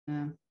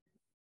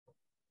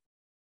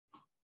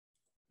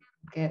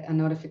Get a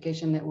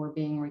notification that we're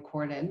being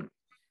recorded.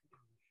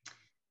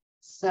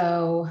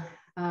 So,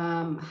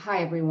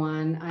 hi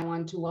everyone. I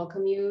want to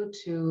welcome you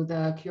to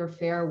the Cure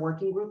Fair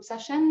working group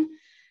session.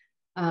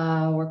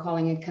 We're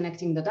calling it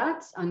Connecting the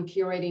Dots on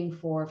Curating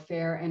for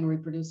Fair and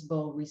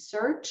Reproducible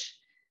Research.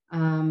 We're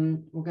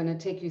going to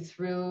take you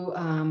through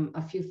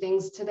a few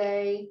things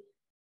today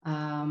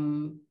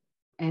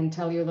and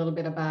tell you a little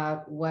bit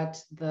about what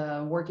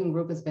the working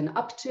group has been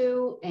up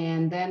to.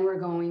 And then we're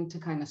going to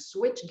kind of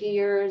switch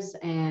gears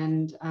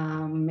and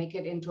make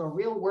it into a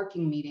real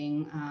working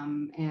meeting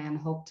and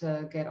hope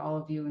to get all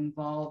of you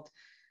involved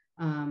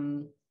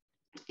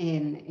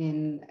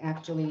in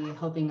actually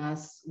helping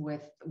us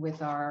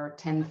with our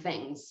 10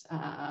 things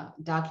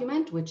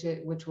document, which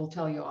we'll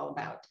tell you all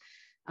about.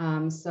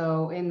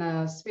 So in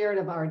the spirit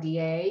of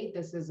RDA,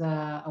 this is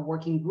a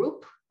working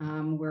group.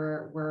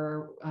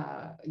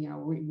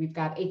 We've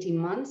got 18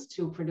 months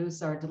to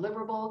produce our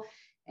deliverable,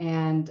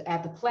 and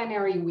at the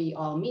plenary we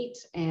all meet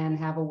and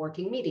have a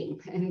working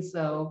meeting. And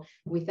so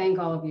we thank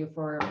all of you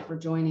for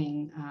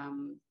joining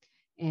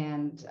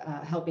and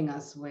helping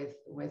us with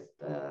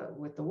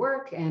the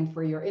work and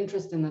for your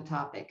interest in the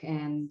topic.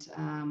 And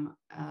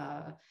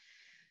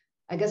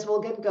I guess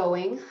we'll get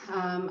going.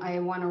 I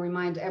want to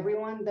remind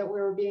everyone that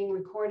we're being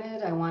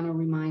recorded. I want to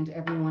remind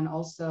everyone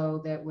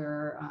also that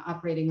we're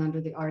operating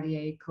under the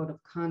RDA Code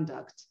of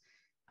Conduct.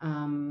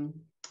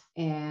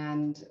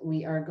 And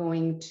we are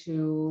going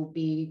to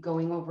be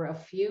going over a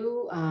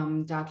few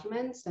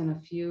documents and a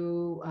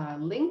few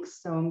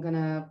links. So I'm going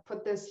to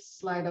put this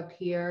slide up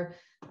here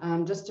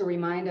just to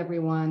remind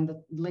everyone.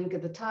 The link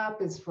at the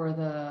top is for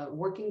the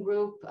working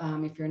group.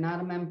 If you're not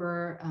a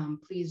member,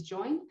 please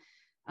join.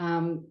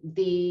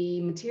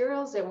 The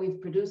materials that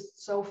we've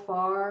produced so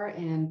far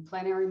and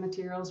plenary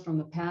materials from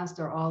the past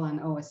are all on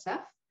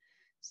OSF.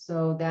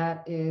 So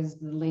that is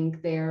the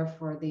link there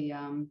for the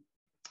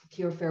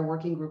Cure Fair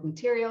working group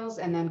materials,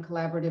 and then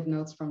collaborative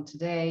notes from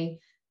today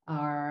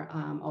are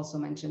also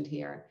mentioned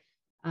here.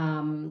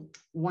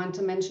 Want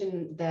to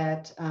mention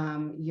that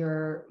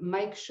your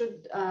mic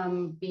should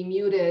be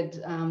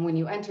muted when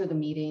you enter the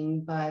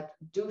meeting, but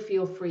do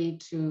feel free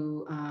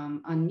to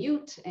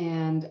unmute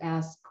and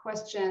ask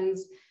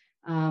questions.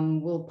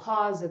 We'll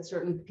pause at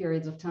certain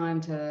periods of time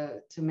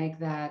to make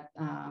that,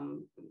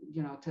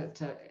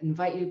 to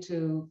invite you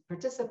to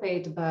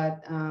participate,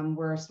 but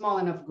we're a small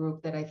enough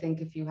group that I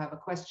think if you have a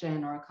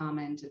question or a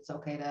comment, it's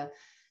okay to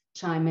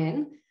chime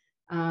in.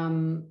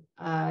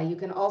 You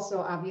can also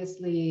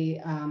obviously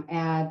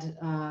add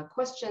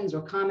questions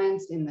or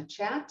comments in the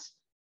chat.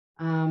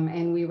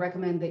 And we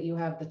recommend that you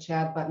have the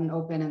chat button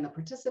open and the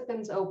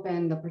participants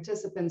open. The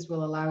participants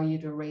will allow you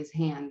to raise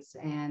hands.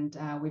 And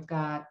we've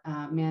got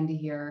Mandy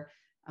here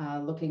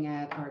looking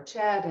at our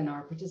chat and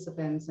our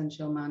participants, and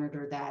she'll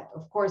monitor that.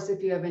 Of course,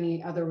 if you have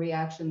any other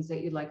reactions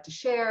that you'd like to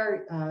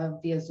share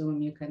via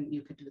Zoom, you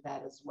could do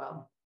that as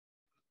well.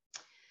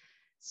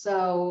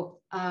 So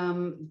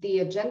the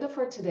agenda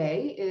for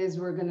today is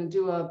we're going to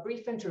do a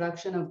brief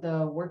introduction of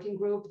the working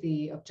group,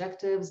 the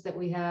objectives that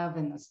we have,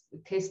 and the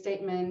case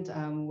statement.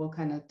 We'll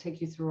kind of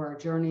take you through our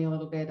journey a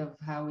little bit of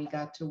how we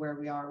got to where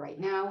we are right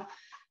now.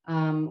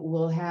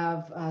 We'll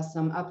have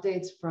some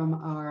updates from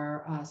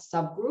our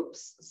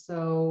subgroups.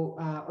 So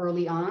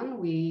early on,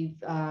 we've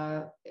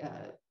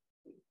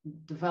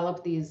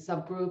developed these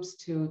subgroups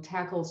to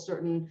tackle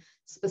certain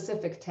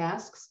specific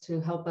tasks to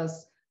help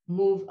us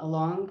move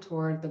along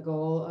toward the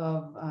goal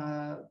of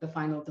the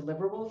final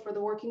deliverable for the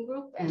working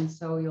group. And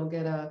so you'll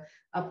get an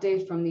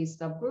update from these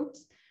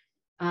subgroups.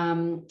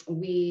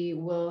 We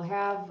will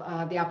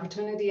have the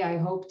opportunity, I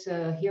hope,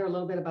 to hear a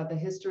little bit about the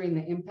history and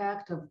the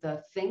impact of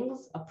the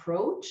things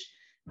approach.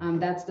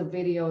 That's the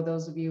video,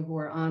 those of you who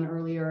were on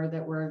earlier,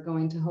 that we're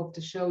going to hope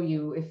to show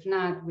you. If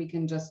not, we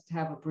can just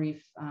have a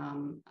brief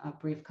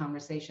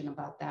conversation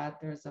about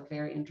that. There's a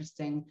very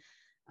interesting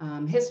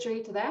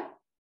history to that.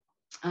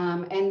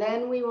 And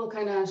then we will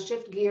kind of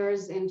shift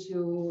gears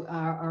into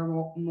our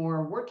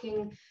more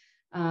working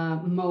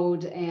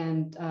mode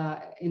and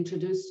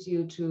introduce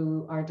you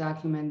to our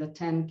document, the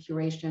 10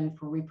 Curation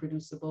for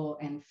Reproducible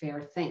and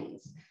Fair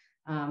Things,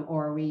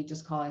 or we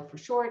just call it for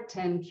short,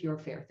 10 Cure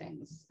Fair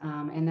Things.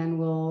 And then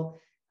we'll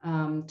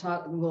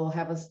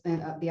have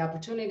the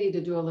opportunity to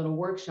do a little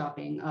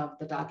workshopping of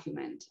the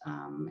document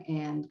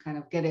and kind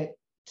of get it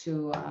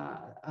to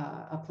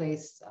a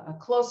place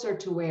closer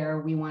to where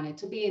we want it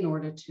to be in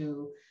order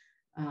to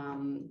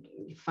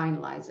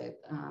finalize it.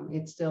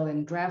 It's still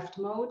in draft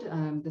mode.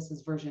 This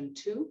is version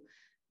 2,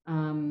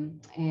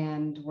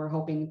 and we're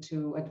hoping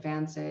to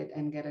advance it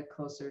and get it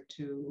closer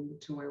to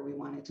where we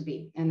want it to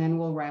be. And then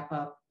we'll wrap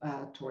up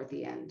toward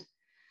the end.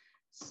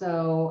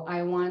 So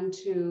I want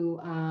to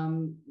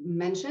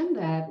mention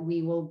that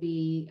we will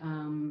be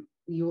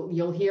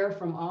you'll hear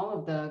from all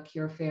of the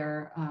Cure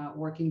Fair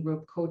working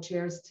group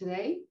co-chairs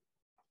today,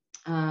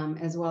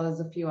 as well as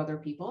a few other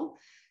people.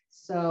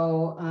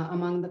 So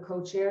among the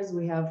co-chairs,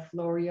 we have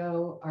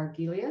Florio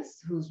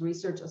Argilius, who's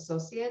research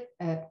associate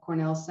at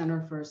Cornell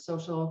Center for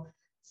Social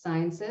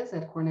Sciences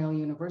at Cornell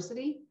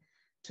University.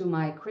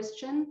 Tumai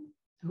Christian,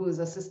 who is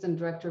Assistant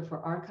Director for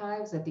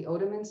Archives at the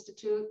Odum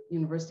Institute,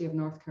 University of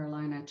North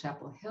Carolina at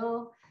Chapel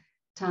Hill,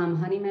 Tom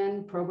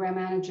Honeyman, Program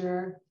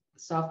Manager,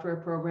 Software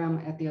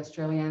Program at the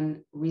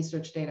Australian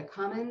Research Data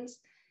Commons,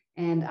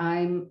 and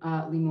I'm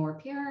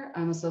Limor Pierre.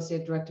 I'm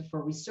Associate Director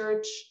for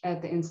Research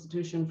at the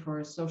Institution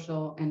for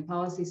Social and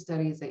Policy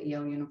Studies at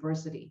Yale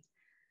University.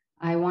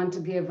 I want to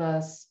give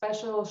a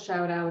special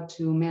shout out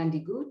to Mandy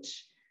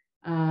Gooch,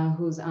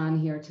 who's on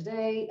here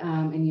today,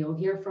 and you'll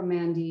hear from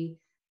Mandy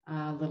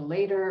a little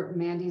later.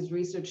 Mandy's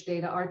research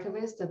data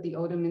archivist at the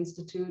Odum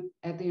Institute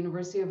at the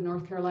University of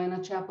North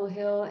Carolina, Chapel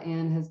Hill,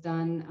 and has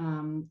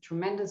done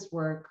tremendous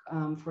work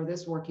for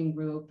this working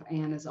group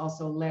and has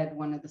also led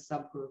one of the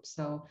subgroups.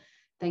 So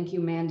thank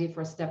you, Mandy,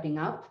 for stepping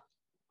up.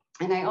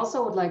 And I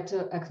also would like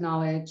to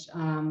acknowledge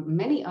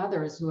many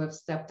others who have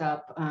stepped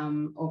up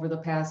over the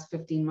past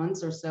 15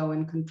 months or so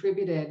and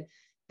contributed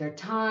their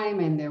time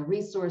and their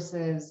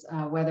resources,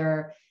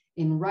 whether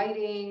in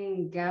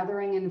writing,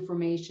 gathering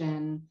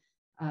information,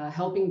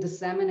 helping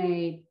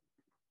disseminate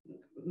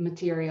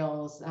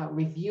materials,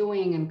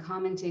 reviewing and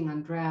commenting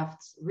on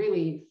drafts.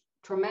 Really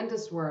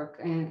tremendous work.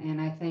 And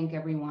I thank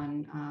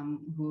everyone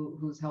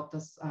who's helped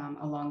us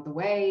along the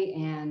way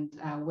and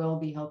will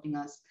be helping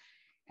us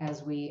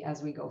as we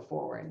go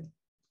forward.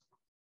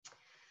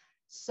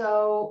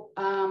 So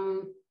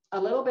a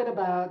little bit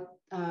about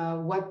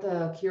what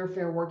the Cure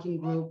Fair Working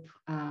Group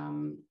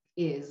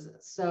is.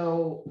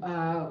 So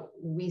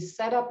we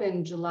set up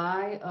in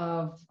July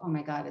of, oh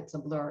my God, it's a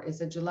blur.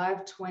 Is it July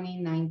of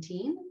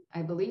 2019?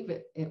 I believe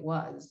it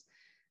was,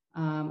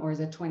 or is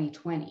it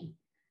 2020?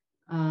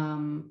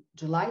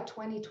 July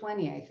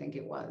 2020, I think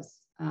it was,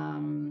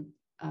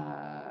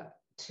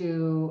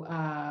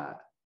 to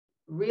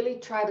really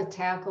try to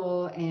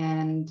tackle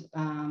and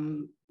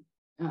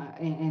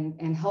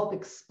help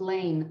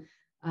explain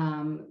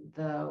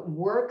the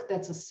work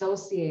that's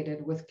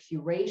associated with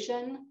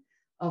curation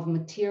of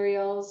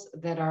materials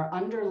that are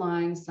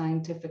underlying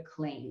scientific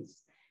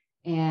claims.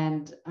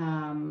 And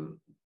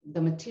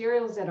the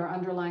materials that are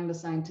underlying the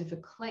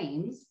scientific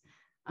claims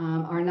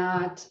are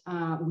not,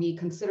 we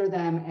consider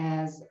them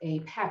as a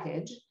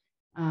package.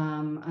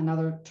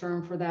 Another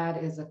term for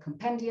that is a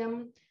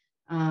compendium.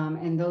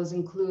 And those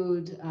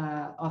include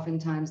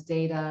oftentimes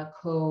data,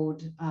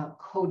 code,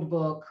 code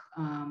book,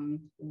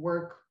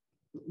 work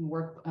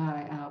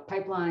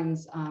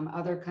pipelines,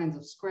 other kinds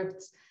of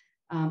scripts,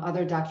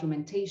 other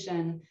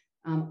documentation,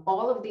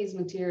 all of these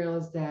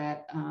materials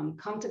that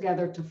come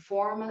together to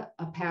form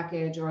a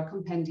package or a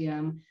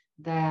compendium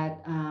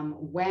that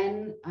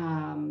when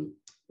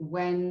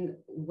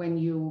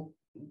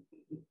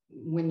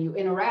you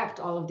interact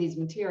all of these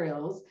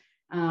materials,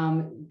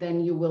 then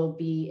you will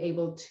be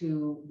able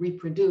to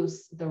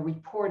reproduce the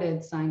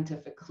reported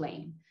scientific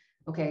claim.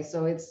 Okay,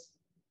 so it's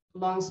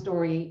long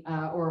story,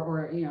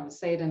 or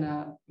say it in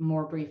a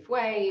more brief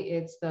way,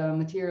 it's the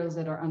materials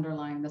that are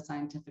underlying the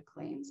scientific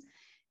claims.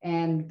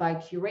 And by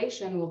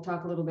curation, we'll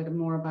talk a little bit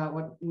more about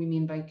what we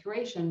mean by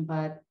curation,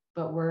 but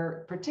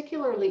we're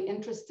particularly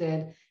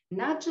interested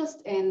not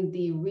just in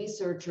the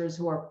researchers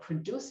who are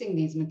producing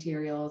these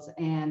materials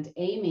and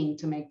aiming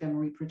to make them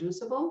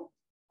reproducible,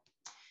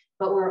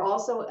 but we're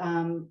also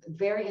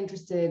very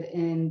interested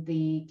in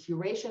the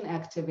curation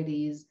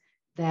activities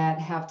that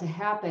have to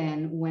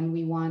happen when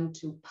we want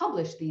to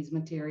publish these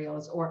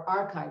materials or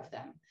archive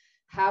them.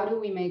 How do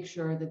we make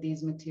sure that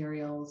these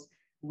materials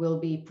will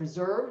be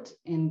preserved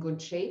in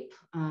good shape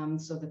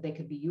so that they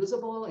could be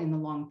usable in the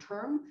long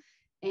term?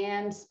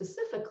 And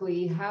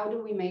specifically, how do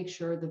we make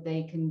sure that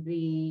they can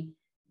be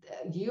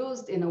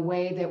used in a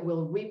way that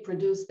will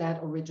reproduce that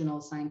original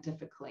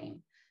scientific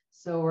claim?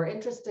 So we're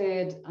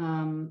interested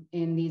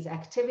in these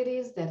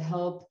activities that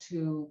help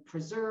to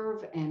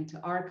preserve and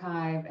to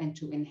archive and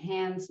to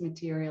enhance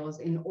materials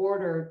in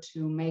order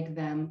to make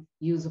them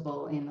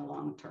usable in the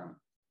long term.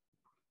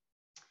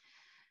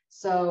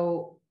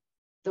 So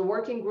the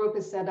working group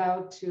is set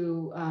out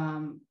to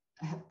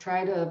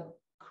try to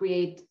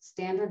create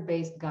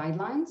standard-based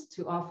guidelines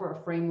to offer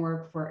a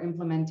framework for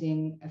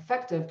implementing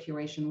effective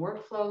curation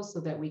workflows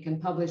so that we can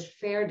publish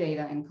fair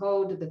data and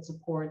code that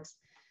supports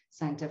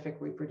scientific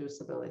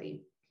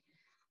reproducibility.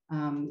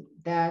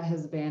 That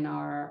has been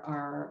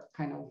our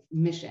kind of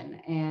mission.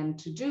 And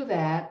to do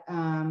that,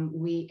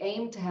 we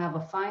aim to have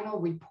a final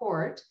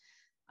report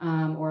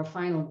or a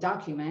final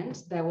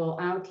document that will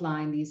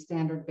outline these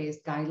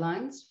standard-based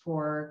guidelines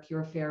for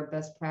Cure Fair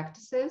best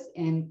practices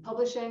in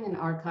publishing and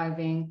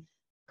archiving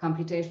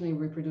computationally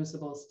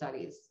reproducible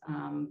studies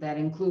that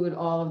include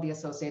all of the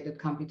associated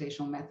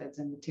computational methods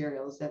and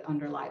materials that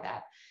underlie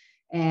that.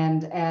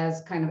 And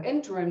as kind of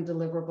interim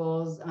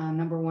deliverables,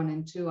 number 1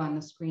 and 2 on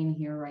the screen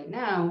here right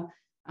now,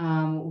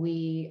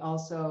 we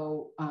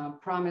also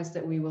promise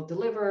that we will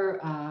deliver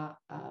a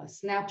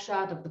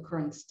snapshot of the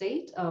current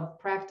state of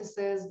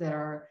practices that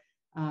are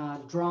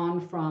drawn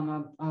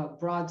from a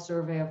broad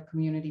survey of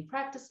community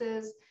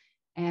practices,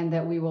 and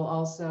that we will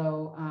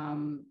also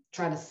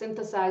try to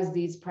synthesize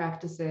these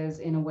practices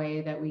in a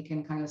way that we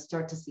can kind of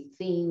start to see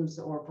themes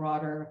or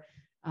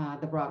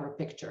the broader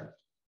picture.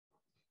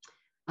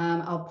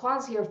 I'll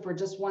pause here for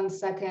just 1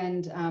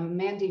 second.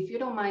 Mandy, if you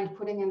don't mind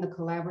putting in the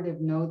collaborative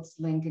notes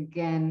link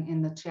again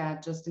in the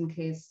chat, just in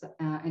case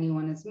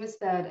anyone has missed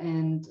that.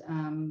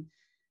 And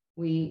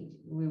we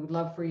would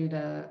love for you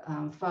to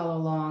follow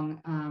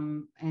along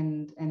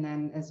and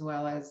then as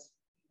well as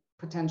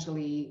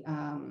potentially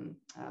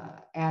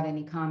add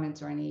any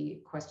comments or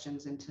any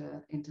questions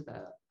into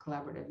the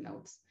collaborative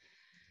notes.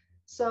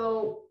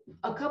 So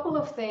a couple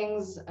of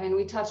things, and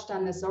we touched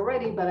on this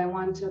already, but I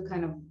want to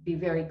kind of be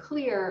very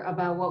clear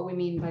about what we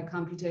mean by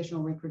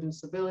computational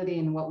reproducibility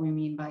and what we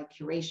mean by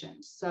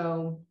curation.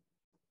 So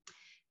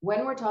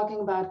when we're talking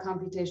about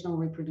computational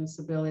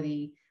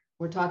reproducibility,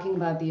 we're talking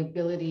about the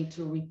ability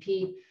to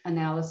repeat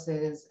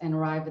analysis and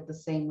arrive at the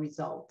same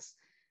results.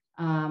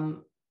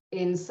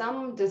 In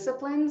some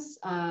disciplines,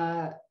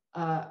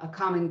 a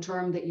common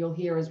term that you'll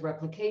hear is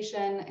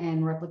replication,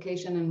 and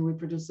replication and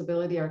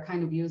reproducibility are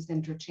kind of used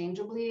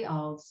interchangeably.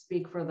 I'll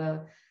speak for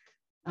the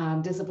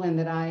discipline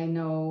that I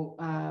know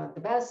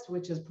the best,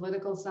 which is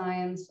political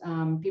science.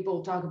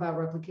 People talk about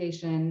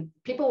replication.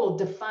 People will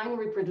define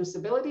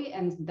reproducibility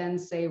and then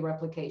say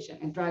replication.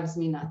 It drives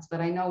me nuts,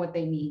 but I know what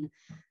they mean.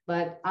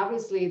 But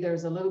obviously,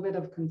 there's a little bit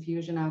of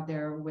confusion out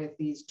there with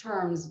these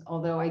terms,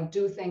 although I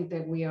do think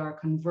that we are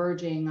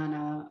converging on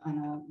a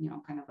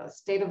kind of a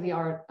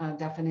state-of-the-art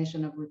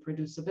definition of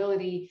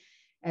reproducibility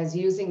as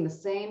using the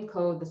same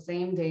code, the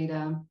same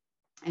data,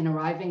 and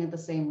arriving at the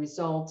same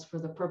results for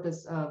the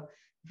purpose of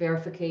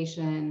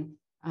verification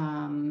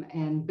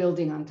and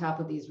building on top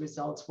of these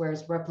results,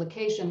 whereas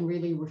replication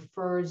really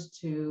refers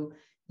to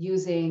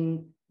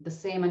using the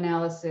same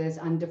analysis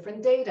on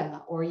different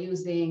data, or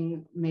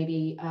using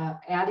maybe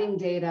adding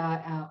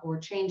data or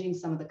changing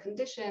some of the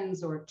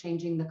conditions or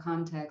changing the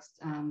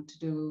context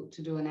to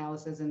do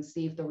analysis and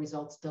see if the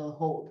results still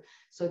hold.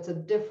 So it's a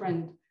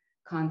different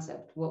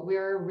concept. What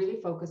we're really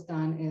focused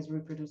on is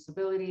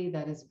reproducibility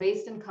that is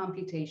based in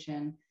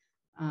computation,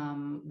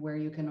 where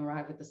you can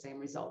arrive at the same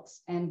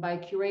results. And by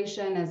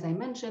curation, as I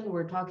mentioned,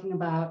 we're talking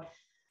about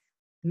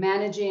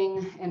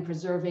managing and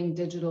preserving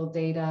digital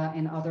data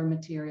and other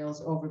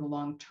materials over the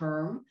long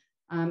term.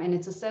 And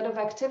it's a set of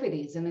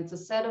activities, and it's a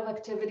set of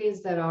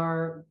activities that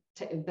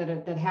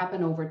that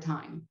happen over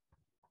time.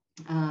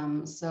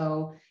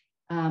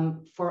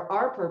 For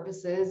our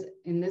purposes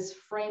in this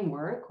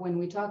framework, when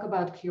we talk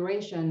about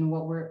curation,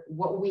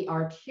 what we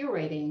are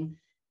curating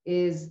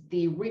is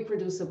the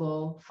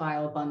reproducible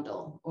file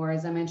bundle, or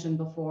as I mentioned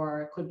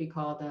before, it could be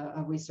called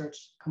a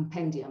research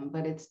compendium,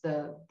 but it's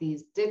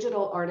these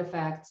digital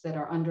artifacts that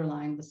are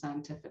underlying the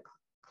scientific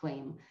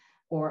claim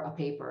or a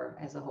paper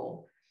as a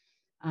whole.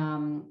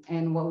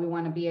 And what we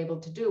want to be able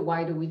to do,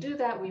 why do we do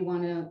that? We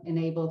want to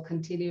enable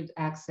continued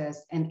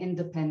access and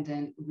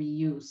independent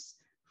reuse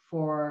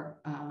for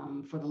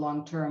the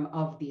long term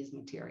of these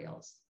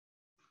materials.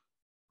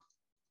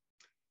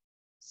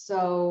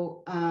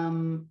 So,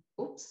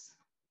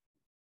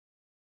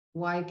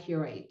 why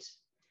curate?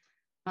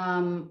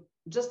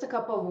 Just a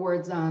couple of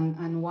words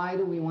on why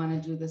do we want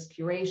to do this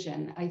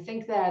curation. I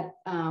think that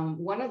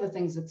one of the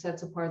things that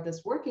sets apart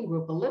this working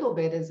group a little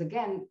bit is,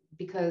 again,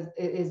 because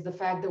it is the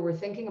fact that we're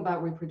thinking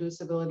about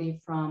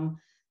reproducibility from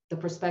the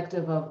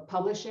perspective of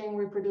publishing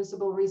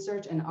reproducible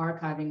research and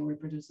archiving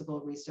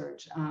reproducible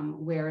research,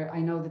 where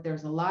I know that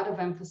there's a lot of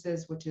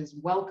emphasis, which is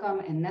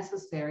welcome and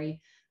necessary,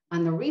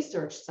 on the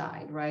research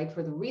side, right,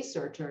 for the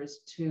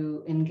researchers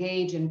to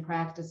engage in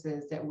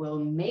practices that will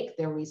make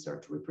their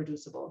research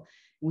reproducible.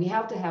 We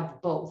have to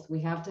have both. We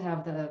have to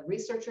have the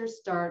researchers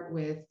start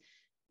with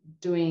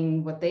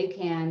doing what they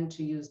can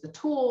to use the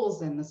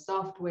tools and the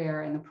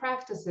software and the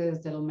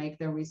practices that'll make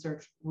their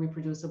research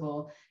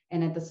reproducible.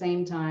 And at the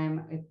same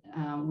time,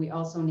 we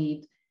also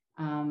need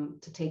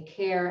to take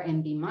care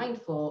and be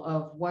mindful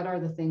of what are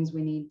the things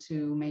we need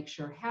to make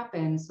sure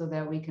happen so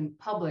that we can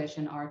publish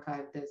and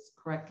archive this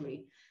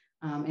correctly.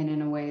 And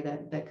in a way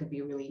that could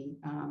be really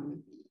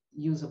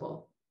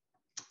usable.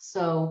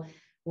 So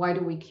why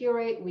do we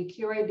curate? We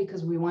curate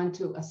because we want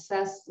to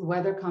assess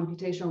whether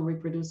computational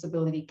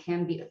reproducibility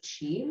can be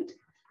achieved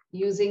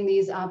using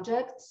these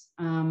objects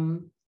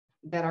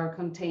that are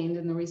contained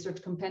in the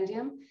research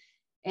compendium.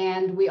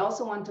 And we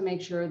also want to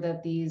make sure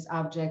that these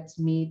objects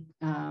meet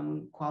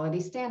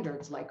quality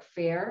standards like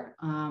FAIR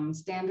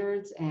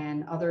standards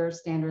and other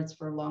standards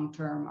for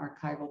long-term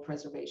archival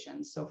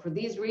preservation. So for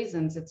these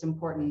reasons, it's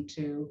important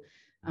to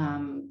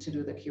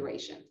do the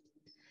curation.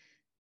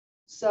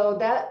 So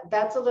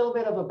that's a little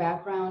bit of a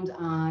background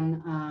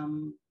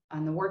on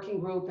the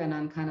working group and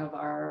on kind of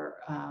our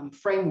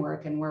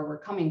framework and where we're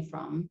coming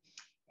from.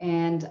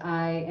 And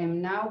I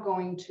am now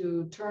going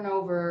to turn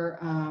over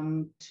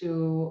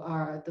to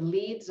the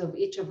leads of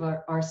each of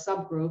our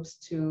subgroups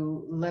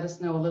to let us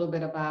know a little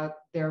bit about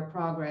their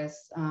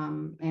progress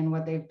and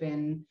what they've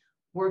been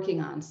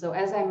working on. So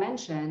as I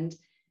mentioned,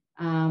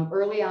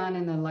 early on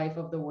in the life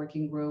of the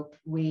working group,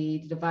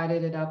 we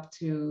divided it up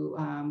to,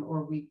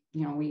 or we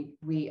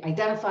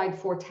identified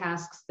 4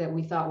 tasks that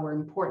we thought were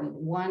important.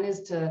 One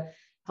is to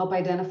help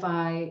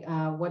identify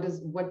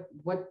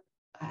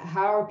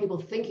how are people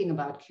thinking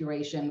about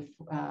curation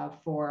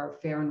for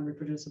fair and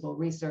reproducible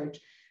research.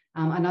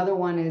 Another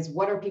one is,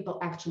 what are people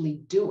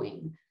actually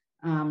doing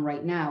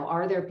right now?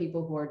 Are there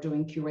people who are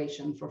doing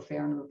curation for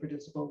fair and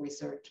reproducible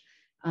research?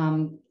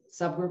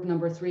 Subgroup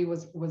number 3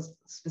 was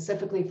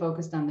specifically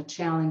focused on the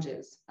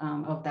challenges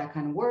of that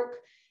kind of work.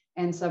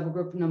 And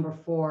subgroup number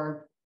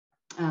 4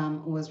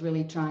 was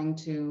really trying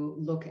to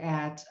look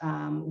at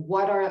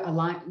what are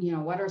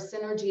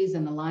synergies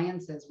and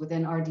alliances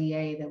within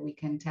RDA that we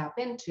can tap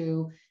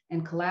into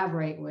and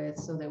collaborate with,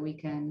 so that we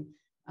can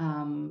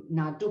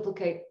not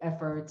duplicate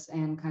efforts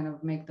and kind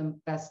of make the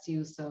best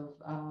use of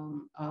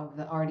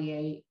the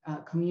RDA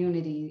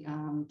community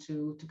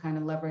to kind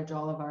of leverage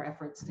all of our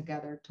efforts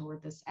together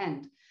toward this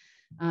end.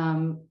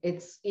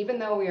 It's, even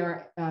though we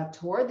are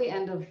toward the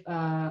end of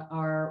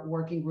our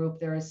working group,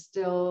 there is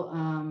still,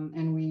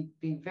 and we'd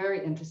be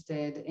very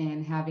interested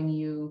in having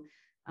you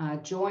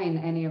join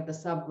any of the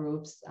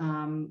subgroups.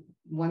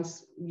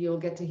 Once you'll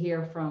get to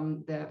hear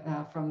from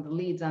the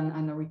leads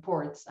on the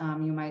reports,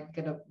 you might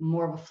get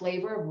more of a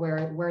flavor of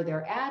where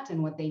they're at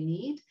and what they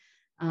need.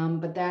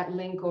 But that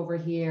link over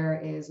here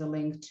is a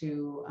link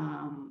to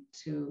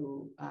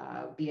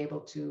be able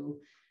to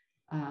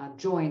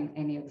join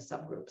any of the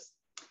subgroups.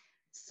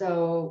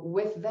 So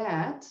with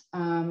that,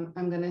 I'm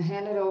going to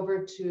hand it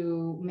over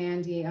to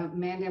Mandy.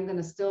 Mandy, I'm going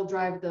to still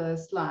drive the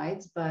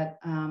slides, but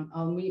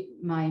I'll mute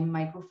my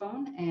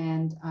microphone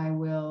and I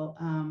will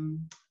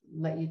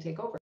let you take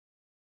over.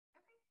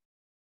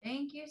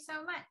 Thank you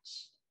so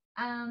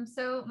much.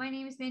 So my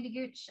name is Mandy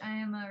Gooch. I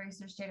am a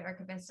research data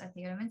archivist at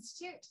the Odom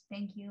Institute.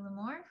 Thank you,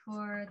 Limor,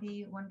 for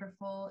the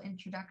wonderful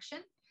introduction.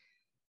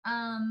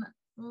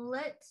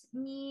 Let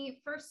me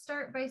first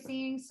start by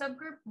saying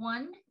subgroup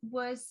 1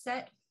 was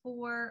set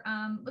for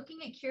looking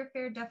at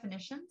cure-fair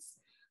definitions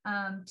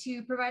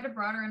to provide a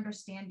broader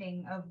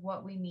understanding of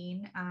what we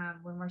mean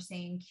when we're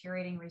saying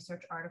curating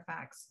research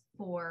artifacts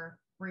for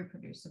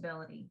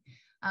reproducibility.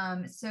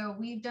 So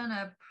we've done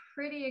a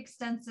pretty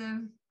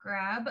extensive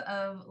grab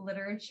of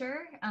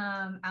literature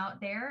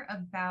out there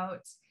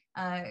about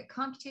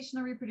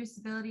computational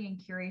reproducibility and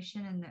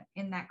curation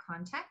in that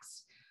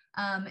context.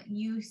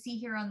 You see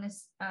here on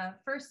this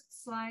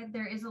first slide,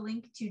 there is a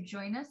link to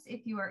join us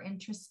if you are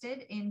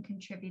interested in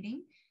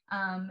contributing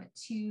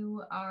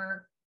to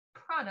our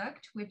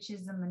product, which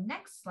is in the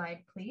next slide,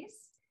 please.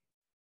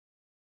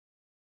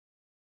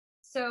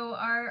 So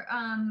our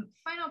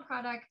final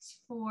product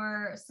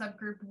for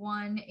subgroup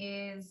 1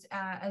 is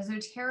a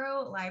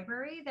Zotero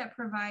library that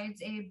provides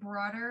a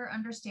broader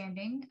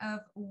understanding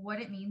of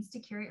what it means to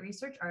curate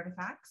research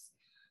artifacts.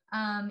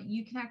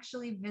 You can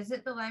actually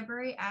visit the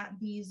library at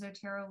the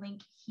Zotero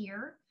link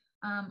here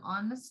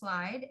on the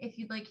slide. If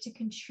you'd like to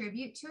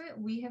contribute to it,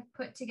 we have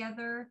put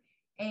together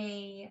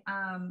a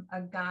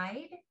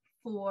guide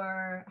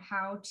for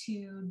how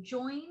to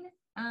join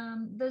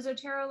the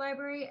Zotero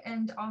library,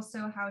 and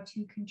also how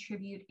to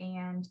contribute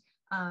and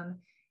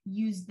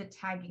use the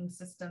tagging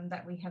system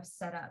that we have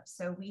set up.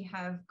 So we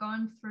have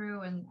gone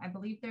through, and I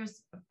believe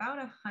there's about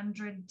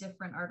 100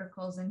 different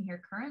articles in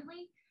here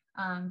currently,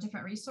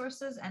 different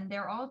resources, and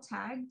they're all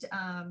tagged,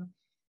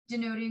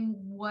 denoting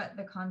what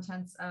the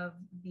contents of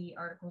the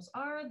articles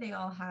are. They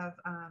all have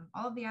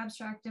all of the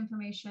abstract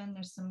information.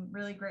 There's some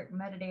really great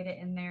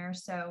metadata in there.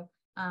 So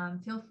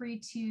feel free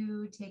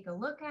to take a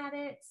look at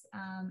it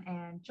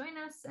and join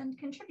us and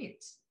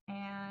contribute.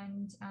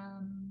 And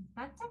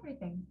that's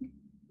everything.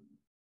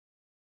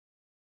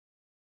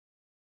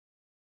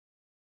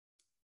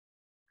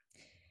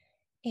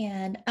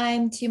 And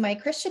I'm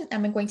Tumai Christian.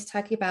 I'm going to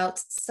talk about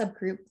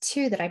subgroup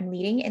 2 that I'm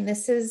leading, and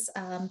this is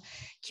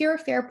cure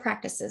fair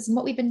practices. And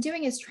what we've been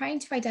doing is trying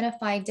to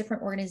identify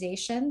different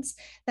organizations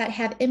that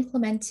have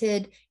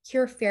implemented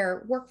cure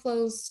fair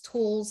workflows,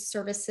 tools,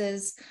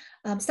 services,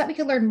 so that we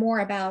can learn more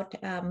about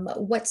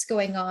what's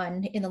going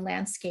on in the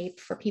landscape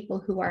for people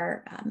who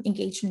are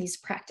engaged in these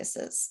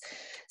practices.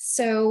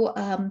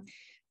 So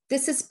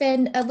this has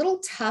been a little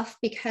tough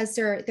because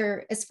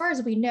there, as far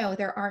as we know,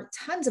 there aren't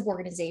tons of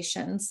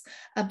organizations,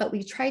 but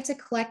we try to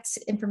collect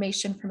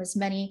information from as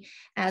many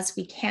as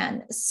we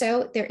can.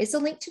 So there is a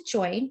link to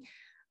join.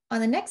 On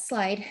the next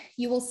slide,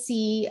 you will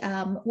see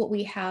what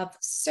we have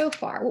so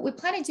far. What we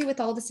plan to do with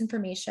all this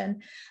information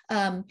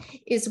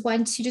is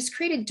one, to just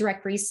create a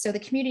directory so the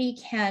community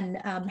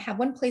can have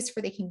one place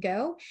where they can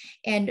go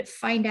and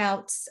find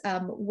out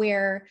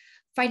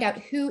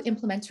who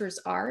implementers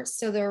are.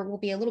 So there will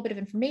be a little bit of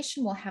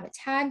information, we'll have it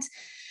tagged,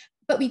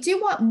 but we do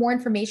want more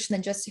information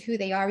than just who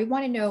they are. We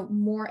want to know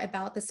more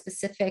about the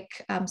specific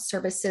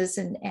services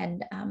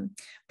and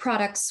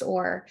products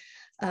or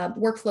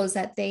workflows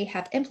that they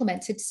have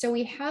implemented. So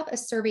we have a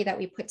survey that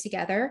we put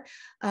together,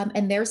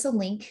 and there's a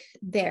link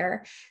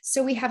there.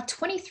 So we have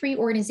 23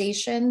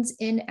 organizations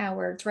in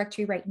our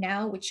directory right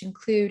now, which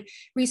include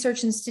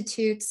research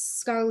institutes,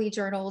 scholarly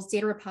journals,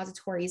 data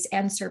repositories,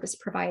 and service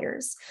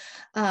providers.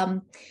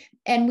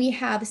 And we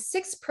have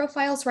 6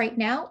 profiles right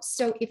now.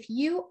 So if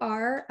you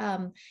are,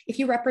 if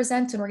you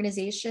represent an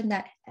organization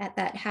that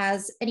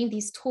has any of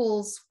these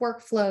tools,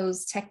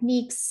 workflows,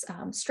 techniques,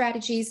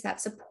 strategies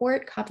that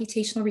support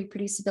computational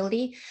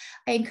reproducibility,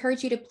 I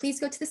encourage you to please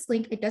go to this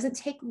link. It doesn't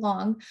take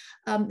long.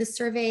 The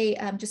survey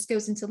just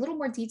goes into a little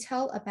more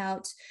detail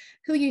about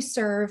who you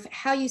serve,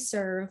 how you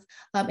serve,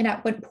 and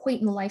at what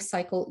point in the life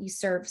cycle you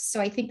serve. So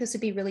I think this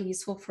would be really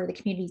useful for the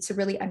community to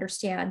really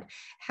understand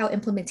how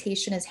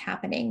implementation is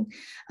happening.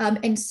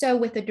 And so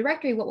with the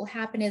directory, what will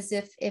happen is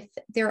if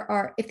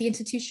the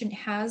institution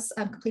has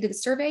completed the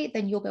survey,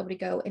 then you'll be able to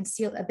go and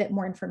see a bit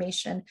more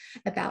information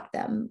about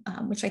them,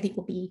 which I think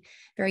will be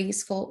very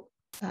useful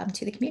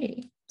to the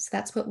community. So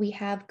that's what we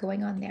have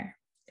going on there.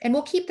 And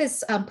we'll keep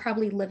this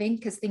probably living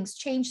because things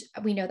change.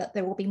 We know that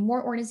there will be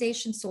more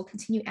organizations, so we'll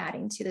continue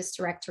adding to this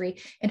directory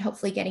and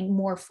hopefully getting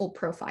more full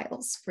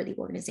profiles for the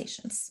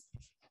organizations.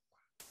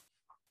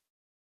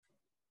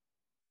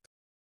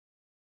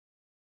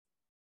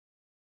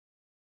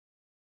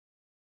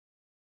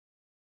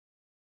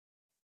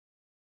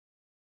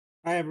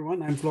 Hi,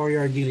 everyone. I'm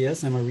Florio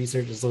Argilius. I'm a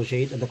research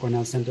associate at the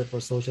Cornell Center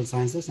for Social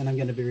Sciences, and I'm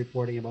going to be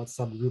reporting about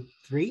subgroup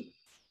 3.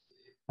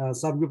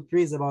 Subgroup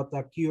 3 is about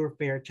cure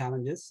fair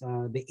challenges.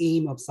 The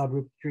aim of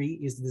subgroup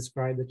 3 is to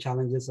describe the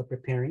challenges of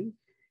preparing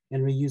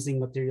and reusing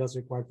materials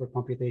required for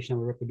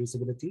computational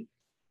reproducibility.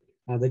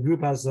 The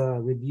group has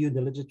reviewed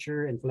the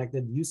literature and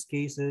collected use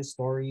cases,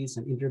 stories,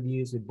 and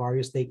interviews with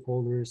various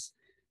stakeholders,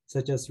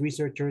 such as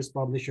researchers,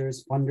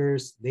 publishers,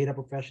 funders, data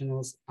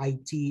professionals,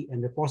 IT,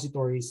 and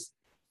repositories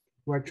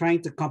who are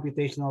trying to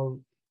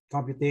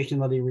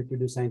computationally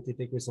reproduce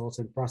scientific results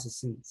and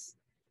processes.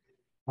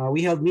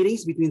 We held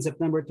meetings between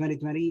September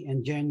 2020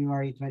 and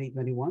January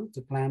 2021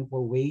 to plan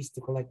for ways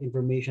to collect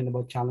information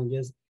about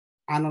challenges,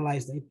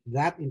 analyze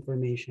that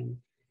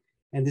information,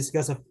 and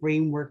discuss a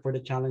framework for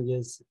the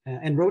challenges,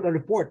 and wrote a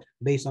report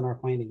based on our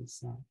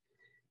findings.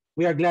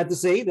 We are glad to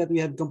say that we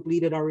have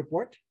completed our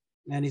report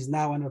and is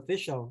now an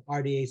official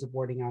RDA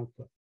supporting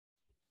output.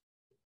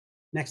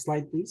 Next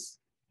slide, please.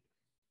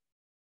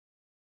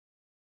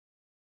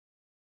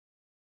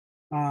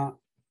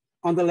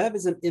 On the left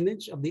is an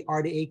image of the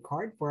RDA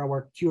card for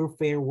our Cure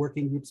Fair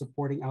working group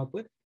supporting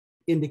output,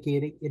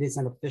 indicating it is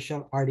an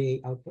official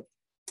RDA output.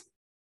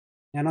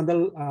 And on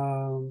the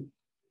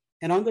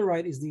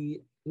right is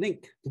the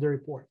link to the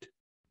report.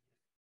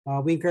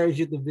 We encourage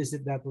you to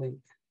visit that link.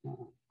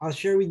 I'll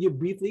share with you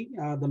briefly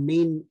the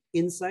main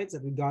insights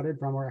that we gathered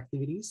from our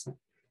activities.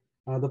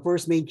 The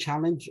first main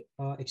challenge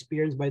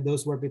experienced by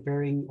those who are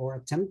preparing or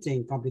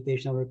attempting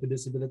computational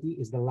reproducibility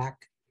is the lack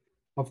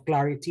of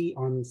clarity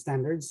on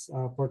standards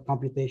for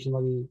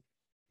computational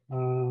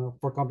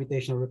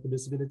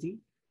reproducibility.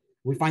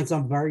 We find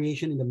some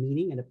variation in the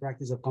meaning and the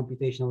practice of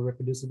computational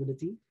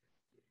reproducibility.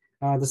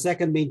 The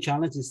second main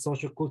challenge is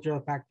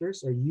sociocultural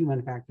factors or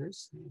human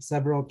factors.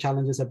 Several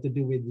challenges have to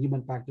do with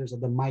human factors at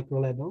the micro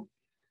level,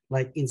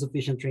 like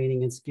insufficient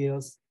training and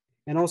skills,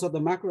 and also at the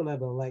macro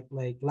level, like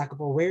lack of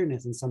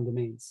awareness in some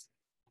domains.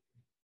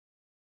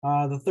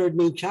 The third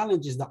main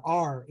challenge is the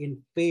R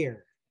in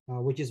fair,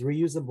 which is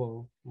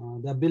reusable.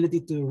 The ability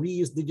to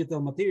reuse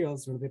digital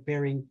materials when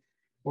preparing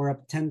or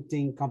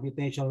attempting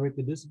computational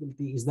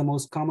reproducibility is the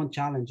most common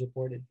challenge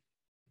reported.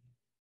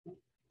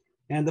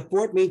 And the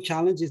fourth main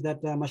challenge is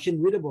that machine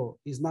readable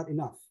is not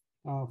enough.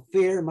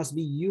 Fair must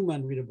be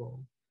human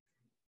readable.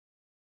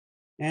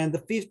 And the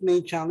fifth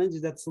main challenge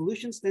is that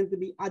solutions tend to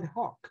be ad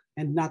hoc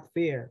and not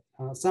fair.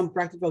 Some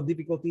practical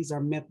difficulties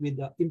are met with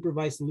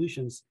improvised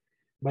solutions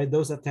by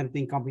those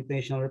attempting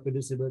computational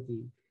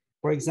reproducibility.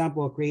 For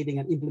example, creating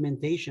an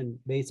implementation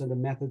based on the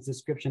method's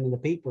description in the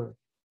paper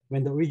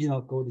when the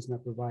original code is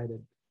not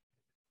provided.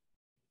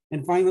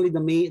 And finally,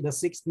 the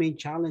sixth main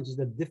challenge is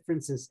the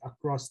differences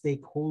across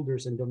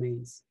stakeholders and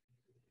domains.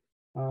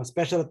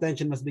 Special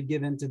attention must be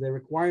given to the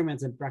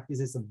requirements and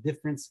practices of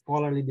different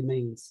scholarly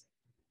domains,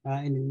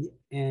 and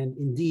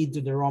indeed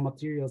to the raw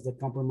materials that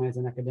compromise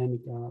an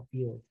academic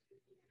field.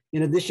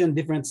 In addition,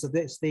 different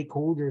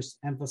stakeholders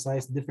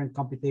emphasize different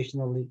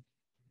computational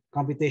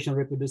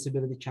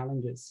reproducibility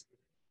challenges.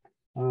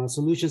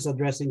 Solutions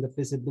addressing the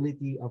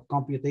feasibility of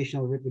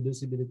computational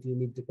reproducibility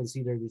need to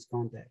consider these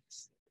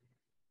contexts.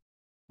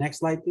 Next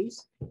slide,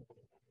 please.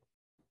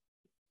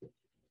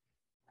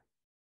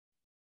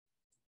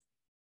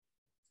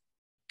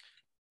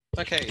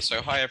 Okay,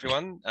 so hi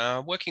everyone.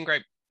 Working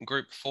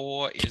Group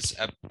 4 is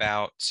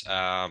about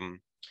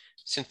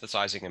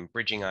synthesizing and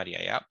bridging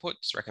RDA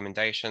outputs,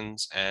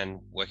 recommendations, and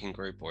working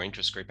group or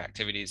interest group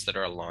activities that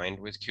are aligned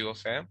with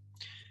CureFair.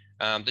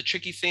 The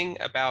tricky thing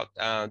about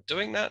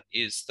doing that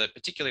is that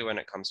particularly when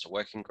it comes to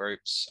working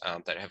groups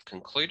that have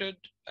concluded,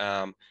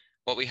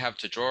 what we have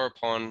to draw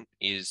upon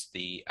is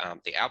the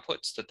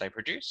outputs that they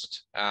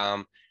produced.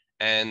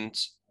 And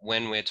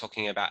when we're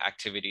talking about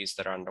activities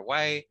that are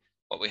underway,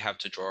 what we have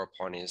to draw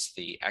upon is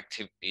the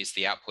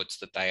outputs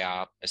that they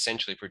are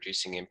essentially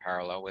producing in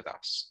parallel with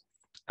us.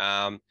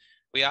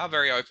 We are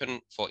very open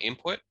for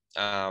input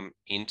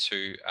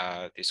into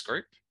this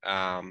group.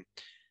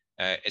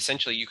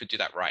 essentially, you could do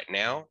that right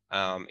now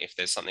if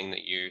there's something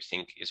that you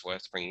think is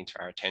worth bringing to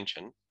our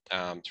attention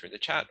through the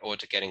chat, or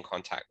to get in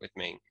contact with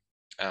me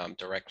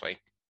directly.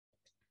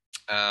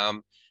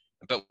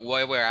 But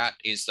where we're at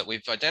is that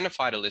we've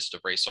identified a list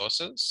of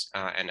resources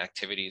and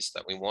activities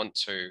that we want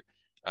to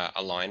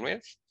align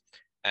with,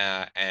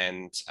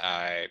 and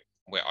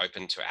we're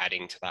open to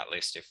adding to that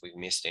list if we've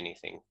missed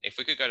anything. If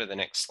we could go to the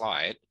next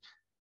slide.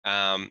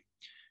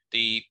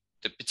 The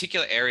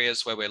particular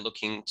areas where we're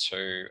looking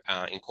to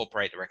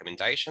incorporate the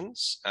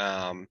recommendations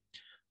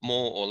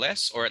more or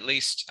less, or at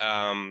least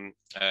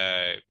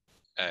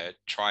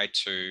try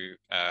to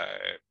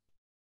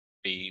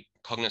be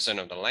cognizant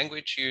of the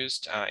language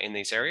used in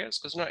these areas,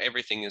 because not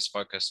everything is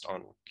focused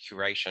on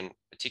curation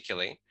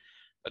particularly,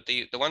 but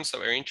the ones that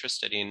we're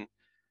interested in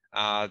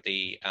are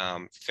the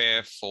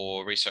FAIR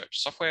for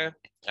Research Software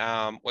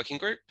working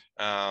group,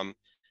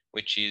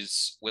 which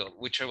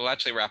will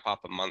actually wrap up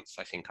a month,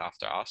 I think,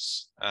 after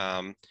us.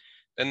 Then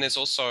there's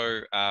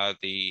also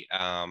the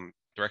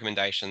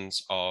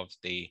recommendations of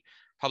the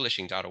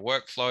Publishing Data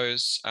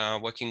Workflows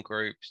working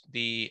group,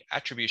 the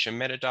Attribution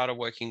Metadata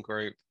working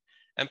group,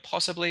 and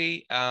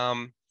possibly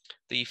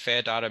the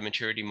Fair Data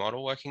Maturity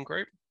Model working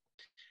group.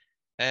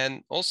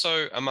 And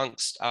also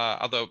amongst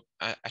other,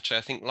 actually,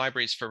 I think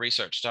Libraries for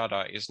Research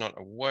Data is not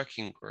a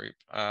working group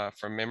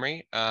from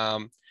memory,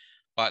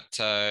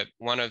 but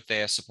one of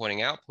their supporting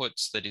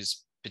outputs that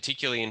is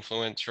particularly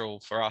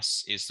influential for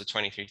us is the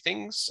 23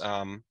 things,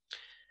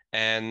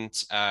 and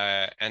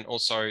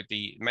also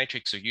the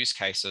matrix of use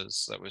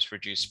cases that was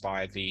produced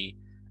by the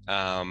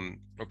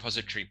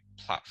repository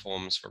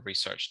platforms for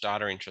research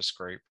data interest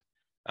group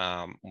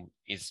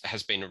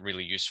has been a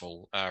really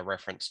useful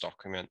reference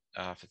document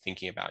for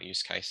thinking about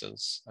use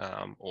cases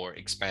or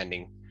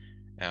expanding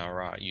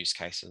our use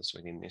cases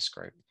within this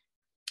group.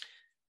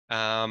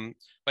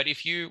 But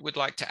if you would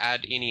like to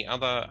add any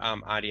other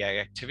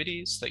RDA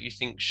activities that you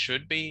think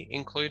should be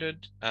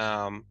included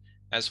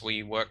as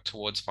we work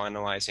towards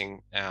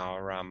finalizing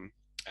our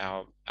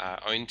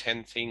own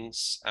 10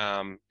 things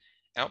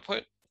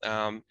output,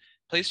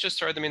 please just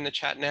throw them in the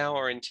chat now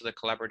or into the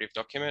collaborative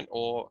document,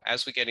 or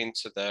as we get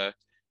into the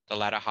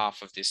latter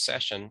half of this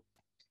session,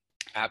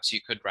 perhaps you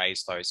could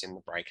raise those in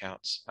the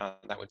breakouts.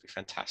 That would be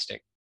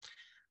fantastic.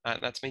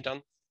 That's me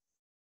done.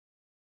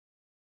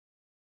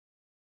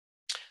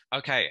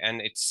 Okay,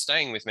 and it's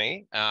staying with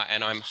me,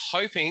 and I'm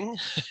hoping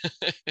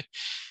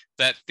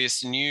that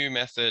this new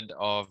method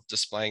of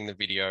displaying the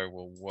video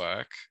will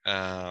work.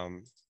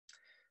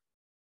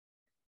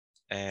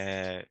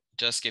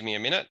 Just give me a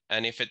minute,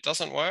 and if it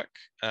doesn't work,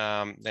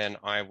 then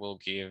I will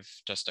give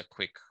just a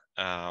quick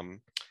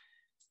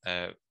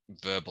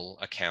verbal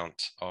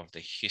account of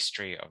the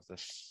history of the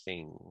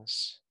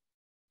things.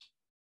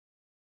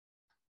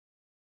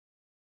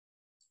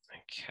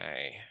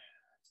 Okay.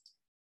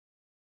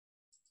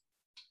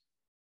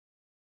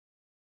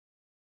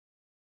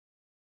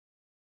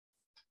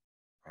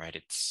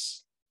 Right,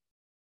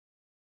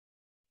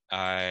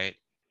 Hi,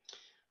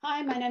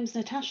 my name's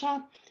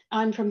Natasha.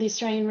 I'm from the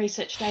Australian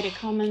Research Data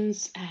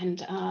Commons,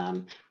 and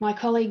my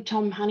colleague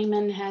Tom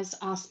Honeyman has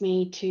asked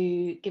me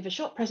to give a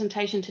short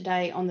presentation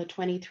today on the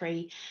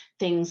 23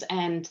 things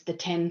and the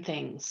 10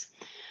 things.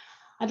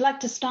 I'd like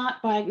to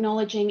start by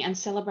acknowledging and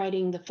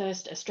celebrating the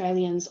first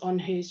Australians on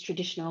whose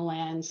traditional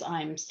lands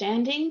I'm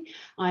standing.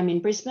 I'm in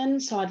Brisbane,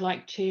 so I'd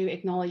like to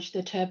acknowledge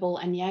the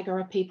Turrbal and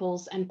Yagara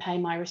peoples and pay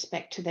my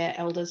respect to their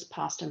elders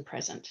past and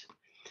present.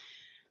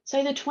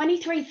 So the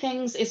 23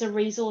 things is a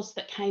resource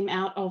that came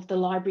out of the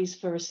Libraries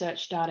for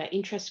Research Data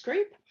interest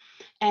group,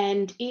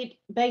 and it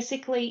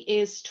basically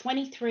is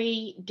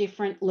 23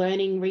 different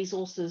learning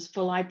resources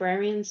for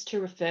librarians to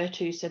refer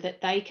to so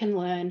that they can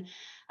learn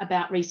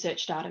about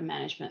research data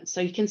management. So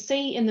you can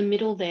see in the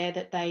middle there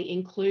that they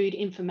include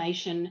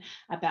information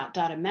about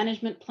data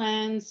management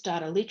plans,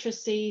 data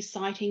literacy,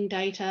 citing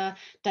data,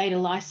 data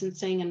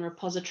licensing and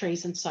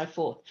repositories and so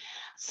forth.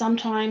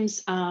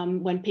 Sometimes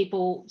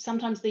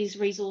sometimes these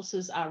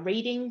resources are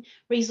reading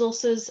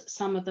resources,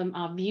 some of them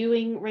are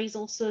viewing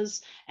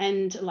resources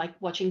and like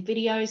watching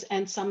videos,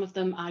 and some of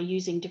them are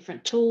using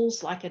different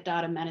tools like a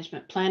data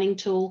management planning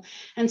tool,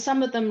 and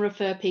some of them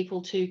refer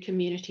people to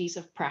communities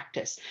of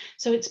practice.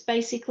 So it's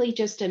basically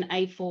just an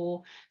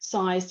A4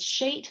 sized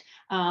sheet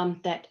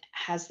that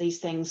has these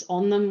things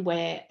on them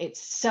where it's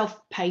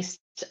self-paced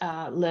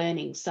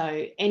learning.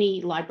 So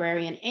any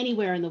librarian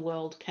anywhere in the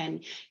world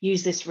can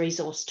use this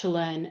resource to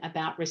learn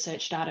about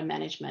research data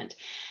management.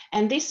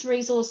 And this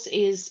resource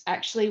is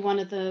actually one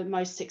of the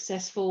most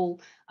successful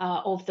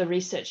of the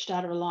Research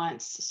Data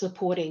Alliance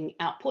supporting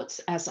outputs,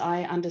 as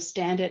I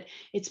understand it.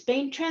 It's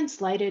been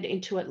translated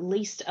into at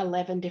least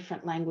 11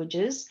 different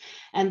languages.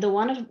 And the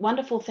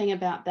wonderful thing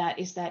about that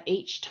is that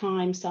each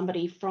time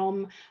somebody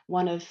from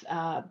one of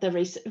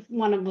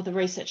the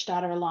Research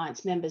Data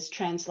Alliance members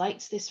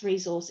translates this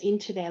resource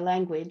into their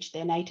language,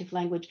 their native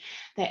language,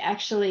 they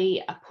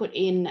actually put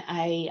in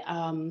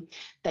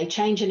they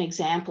change an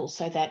example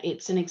so that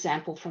it's an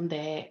example from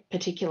their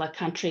particular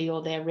country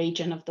or their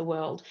region of the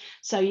world.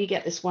 So you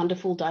get this this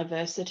wonderful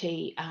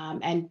diversity,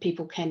 and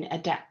people can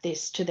adapt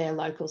this to their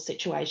local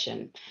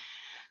situation.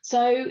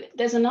 So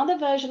there's another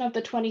version of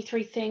the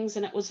 23 things,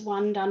 and it was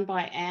one done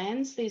by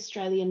ANZ, the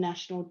Australian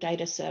National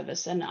Data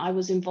Service. And I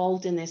was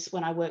involved in this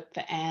when I worked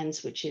for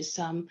ANZ, which is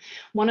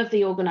one of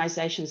the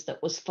organisations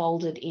that was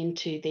folded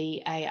into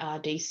the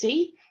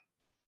ARDC.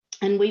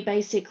 And we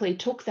basically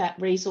took that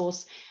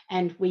resource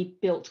and we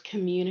built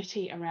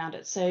community around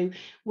it. So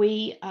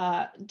we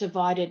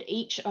divided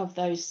each of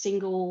those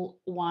single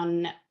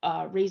one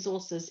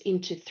resources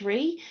into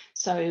 3.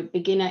 So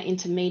beginner,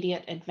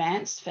 intermediate,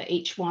 advanced for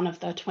each one of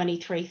the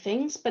 23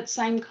 things, but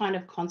same kind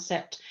of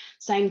concept,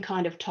 same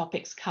kind of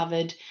topics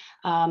covered.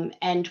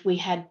 And we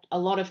had a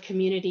lot of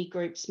community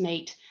groups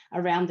meet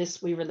around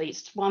this. We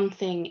released one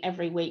thing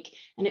every week,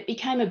 and it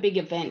became a big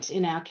event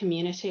in our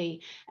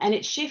community. And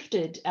it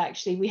shifted,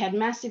 actually. We had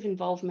massive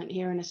involvement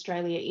here in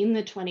Australia in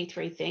the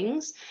 23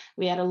 things.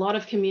 We had a lot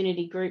of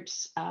community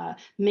groups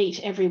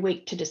meet every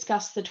week to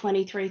discuss the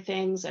 23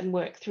 things and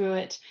work through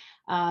it.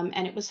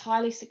 And it was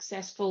highly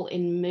successful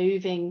in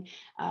moving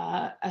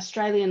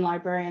Australian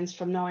librarians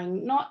from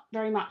knowing not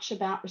very much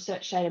about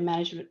research data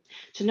management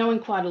to knowing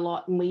quite a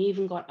lot. And we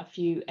even got a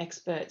few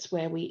experts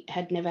where we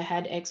had never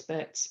had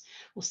experts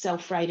or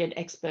self-rated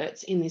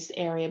experts in this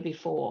area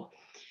before.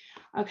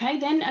 Okay,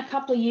 then a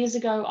couple of years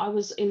ago, I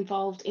was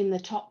involved in the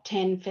top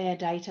 10 fair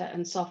data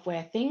and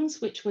software things,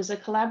 which was a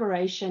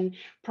collaboration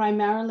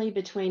primarily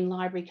between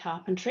Library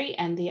Carpentry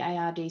and the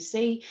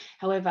ARDC.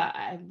 However,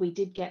 we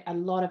did get a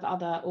lot of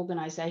other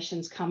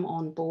organisations come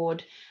on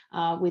board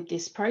with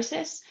this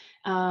process.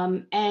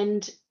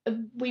 And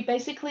we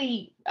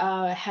basically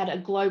had a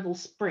global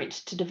sprint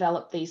to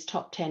develop these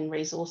top 10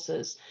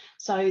 resources.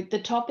 So the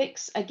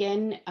topics,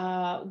 again,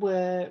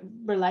 were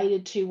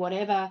related to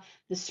whatever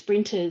the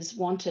sprinters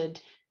wanted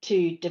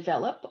to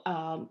develop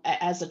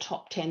as a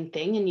top 10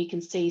 thing. And you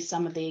can see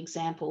some of the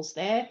examples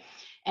there.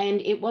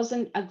 And it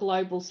wasn't a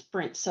global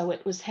sprint, so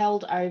it was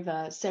held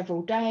over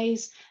several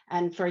days.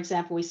 And for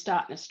example, we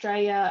start in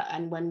Australia,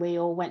 and when we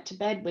all went to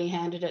bed, we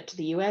handed it to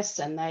the US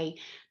and they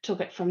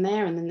took it from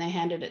there, and then they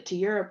handed it to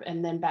Europe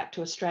and then back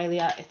to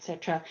Australia,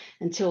 etc.,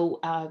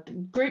 until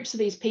groups of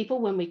these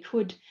people, when we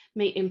could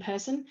meet in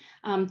person,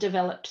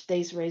 developed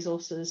these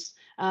resources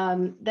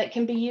that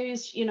can be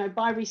used, you know,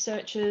 by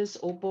researchers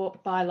or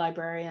by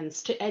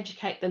librarians to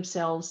educate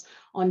themselves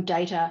on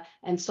data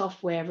and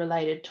software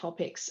related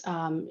topics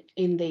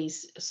in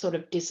these sort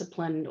of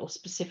discipline or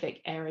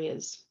specific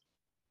areas.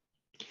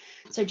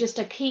 So just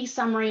a key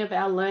summary of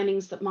our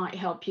learnings that might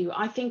help you.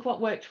 I think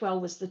what worked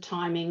well was the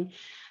timing.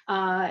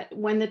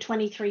 When the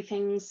 23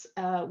 things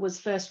was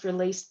first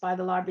released by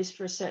the Libraries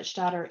for Research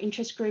Data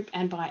Interest Group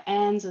and by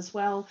ANZ as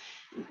well,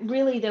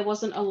 really there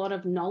wasn't a lot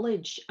of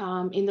knowledge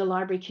in the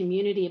library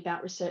community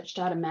about research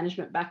data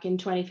management back in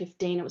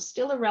 2015. It was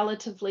still a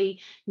relatively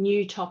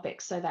new topic,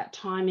 so that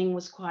timing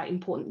was quite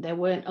important. There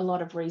weren't a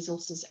lot of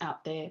resources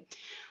out there.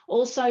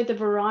 Also, the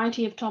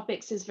variety of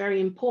topics is very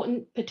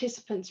important.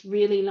 Participants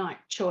really like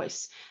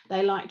choice.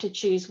 They like to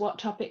choose what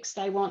topics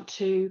they want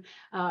to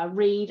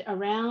read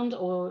around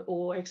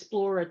or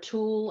explore a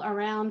tool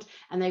around,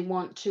 and they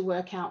want to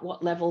work out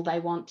what level they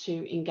want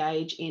to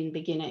engage in,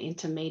 beginner,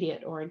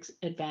 intermediate, or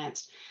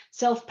advanced.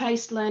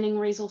 Self-paced learning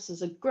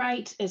resources are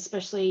great,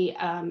 especially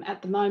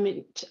at the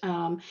moment.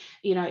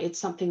 You know, it's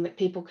something that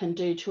people can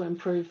do to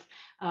improve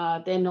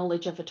their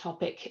knowledge of a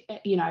topic,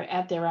 you know,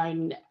 at their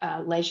own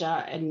leisure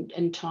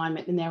and time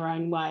in their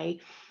own way.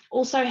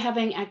 Also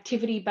having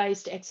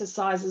activity-based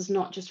exercises,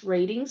 not just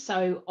reading.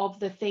 So of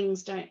the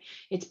things,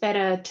 it's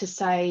better to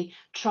say,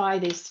 try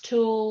this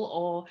tool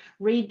or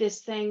read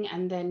this thing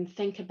and then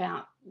think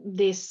about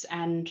this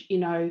and, you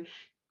know,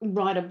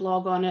 write a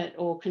blog on it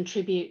or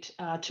contribute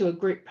to a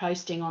group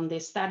posting on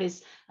this. That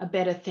is a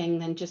better thing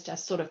than just a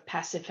sort of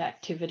passive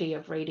activity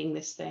of reading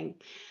this thing.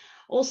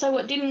 Also,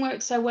 what didn't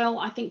work so well,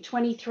 I think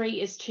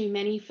 23 is too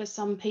many for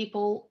some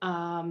people,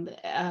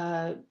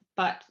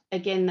 but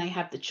again, they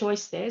have the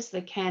choice there, so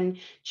they can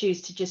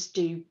choose to just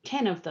do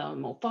 10 of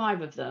them or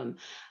 5 of them.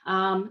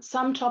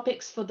 Some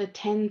topics for the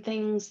 10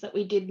 things that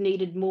we did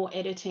needed more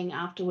editing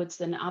afterwards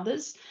than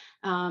others.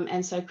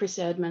 And so Chris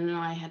Erdman and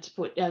I had to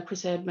put,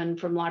 Chris Erdman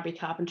from Library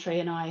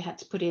Carpentry and I had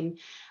to put in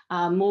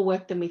more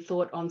work than we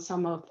thought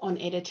on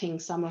editing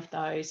some of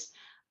those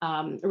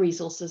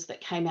resources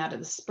that came out of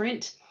the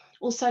sprint.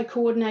 Also,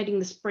 coordinating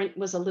the sprint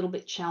was a little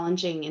bit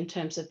challenging in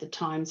terms of the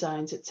time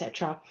zones,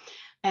 etc.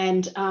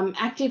 And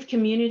active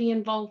community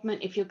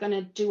involvement, if you're going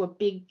to do a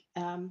big,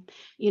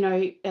 you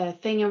know,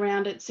 thing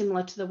around it,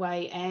 similar to the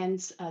way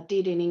ANZ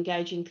did in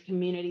engaging the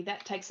community,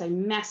 that takes a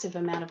massive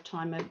amount of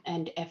time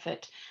and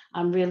effort,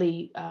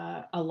 really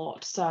a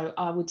lot. So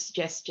I would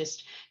suggest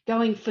just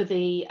going for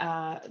the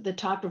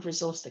type of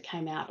resource that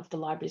came out of the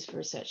Libraries for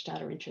Research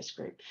Data Interest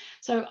Group.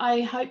 So I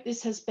hope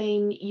this has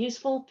been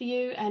useful for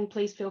you, and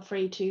please feel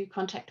free to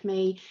contact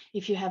me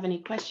if you have any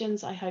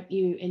questions. I hope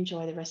you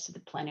enjoy the rest of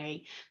the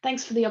plenary.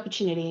 Thanks for the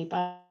opportunity.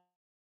 Bye.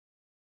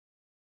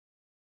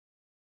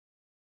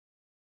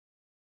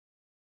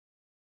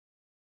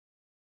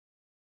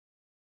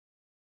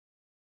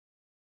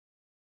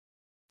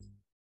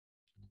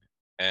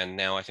 And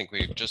now I think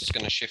we're just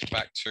going to shift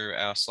back to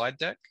our slide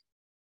deck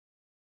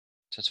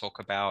to talk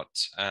about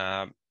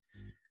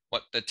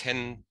what the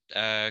 10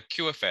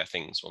 Cure Fair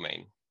things will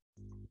mean.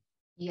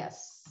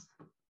 Yes,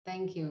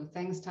 thank you.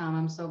 Thanks, Tom.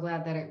 I'm so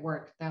glad that it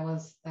worked. That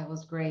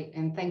was great.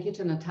 And thank you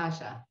to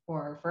Natasha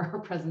for her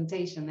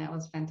presentation. That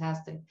was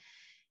fantastic.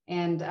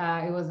 And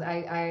it was,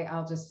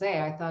 I'll just say,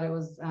 I thought it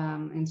was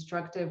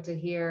instructive to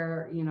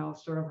hear, you know,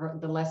 sort of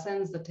the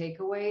lessons, the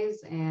takeaways,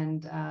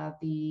 and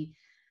the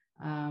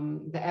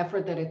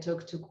effort that it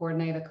took to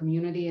coordinate a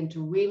community and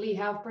to really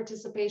have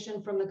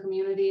participation from the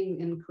community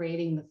in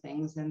creating the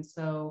things. And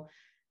so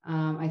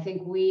I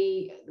think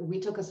we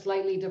took a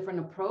slightly different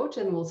approach,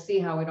 and we'll see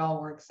how it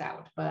all works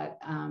out. But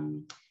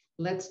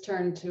let's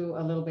turn to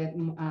a little bit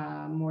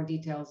more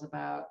details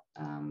about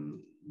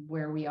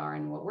where we are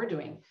and what we're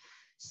doing.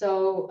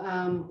 So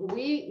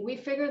we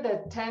figured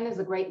that 10 is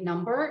a great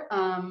number.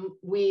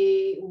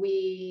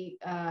 We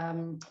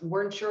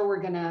weren't sure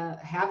we're gonna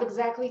have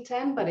exactly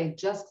 10, but it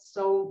just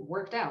so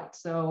worked out.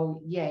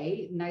 So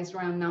yay, nice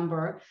round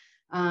number.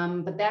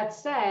 But that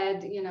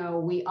said, you know,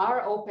 we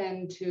are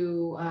open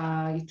to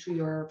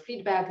your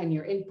feedback and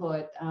your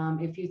input.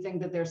 If you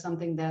think that there's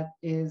something that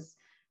is,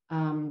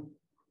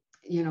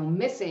 you know,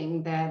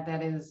 missing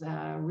that is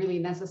really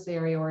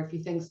necessary, or if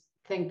you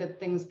think that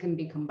things can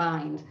be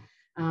combined.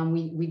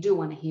 We do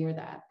want to hear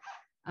that,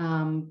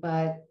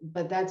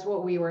 but that's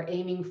what we were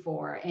aiming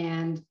for.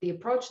 And the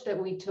approach that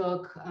we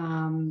took,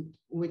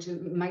 which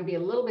might be a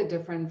little bit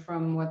different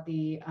from what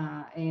the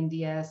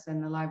ANDS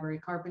and the library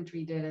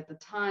carpentry did at the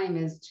time,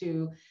 is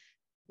to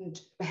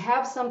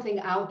have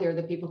something out there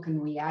that people can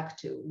react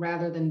to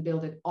rather than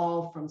build it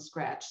all from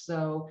scratch.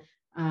 So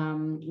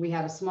we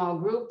had a small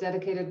group,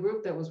 dedicated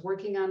group that was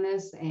working on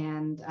this,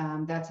 and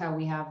that's how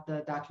we have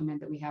the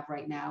document that we have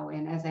right now.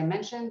 And as I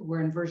mentioned,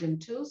 we're in version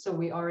 2, so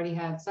we already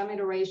had some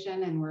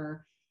iteration, and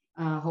we're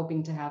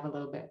hoping to have a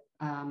little bit,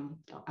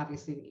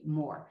 obviously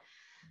more.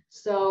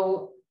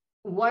 So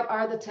what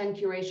are the 10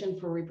 curation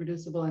for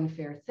reproducible and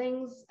fair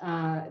things?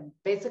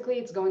 Basically,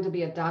 it's going to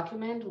be a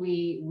document.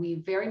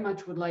 We very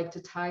much would like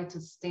to tie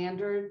to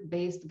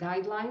standard-based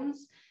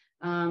guidelines.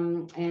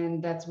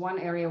 And that's one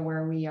area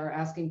where we are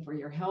asking for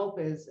your help,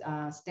 is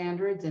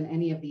standards in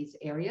any of these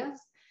areas.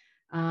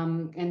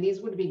 And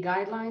these would be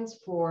guidelines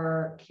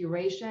for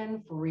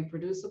curation, for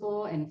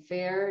reproducible and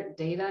fair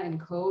data and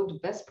code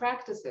best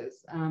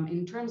practices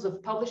in terms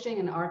of publishing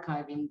and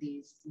archiving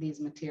these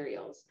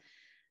materials.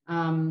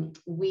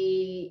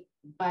 We,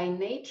 by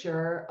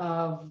nature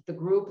of the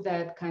group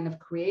that kind of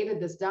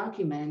created this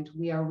document,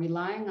 we are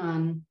relying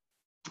on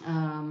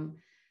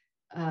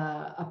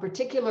a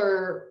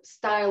particular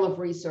style of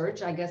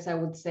research, I guess I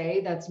would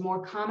say, that's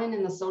more common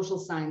in the social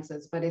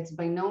sciences, but it's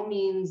by no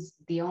means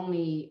the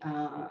only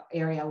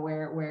area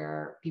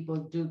where people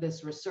do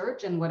this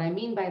research. And what I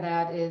mean by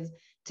that is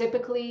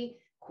typically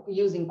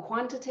using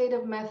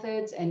quantitative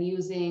methods and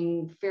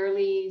using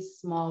fairly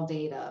small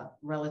data,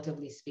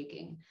 relatively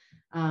speaking,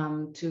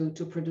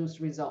 to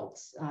produce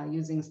results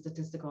using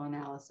statistical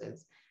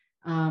analysis.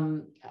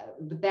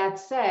 But that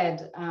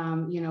said,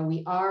 you know,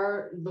 we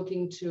are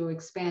looking to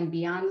expand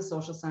beyond the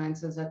social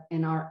sciences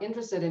and are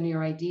interested in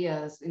your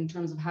ideas in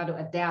terms of how to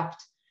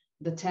adapt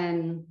the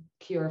 10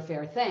 Cure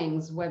Fair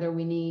things, whether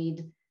we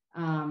need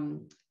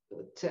to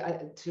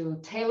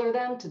tailor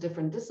them to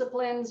different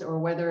disciplines, or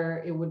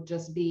whether it would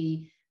just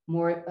be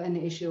more an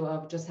issue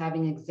of just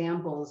having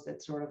examples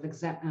that sort of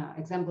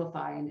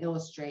exemplify and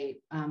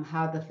illustrate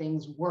how the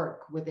things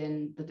work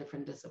within the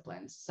different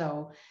disciplines.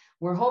 So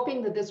we're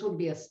hoping that this would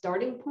be a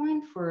starting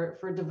point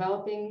for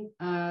developing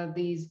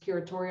these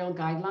curatorial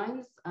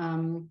guidelines,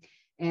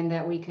 and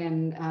that we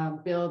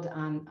can build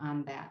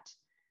on that.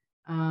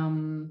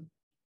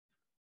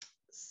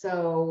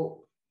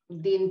 So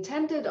the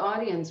intended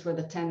audience for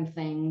the 10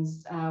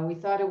 things, we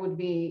thought it would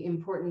be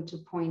important to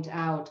point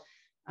out.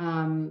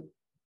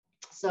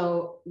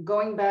 So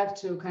going back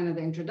to kind of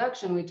the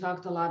introduction, we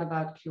talked a lot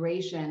about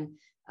curation.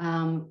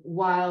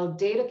 While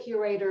data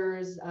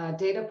curators,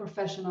 data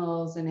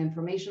professionals, and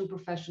information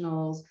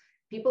professionals,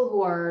 people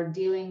who are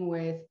dealing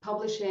with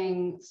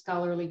publishing,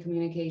 scholarly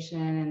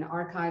communication, and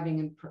archiving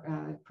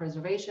and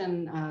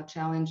preservation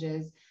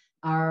challenges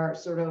are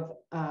sort of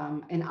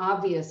an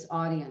obvious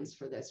audience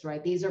for this,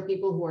 right? These are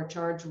people who are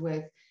charged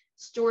with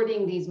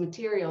stewarding these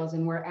materials,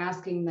 and we're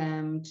asking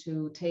them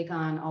to take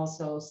on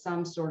also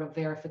some sort of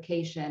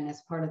verification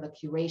as part of the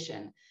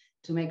curation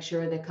to make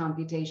sure that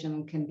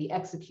computation can be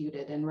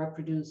executed and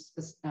reproduce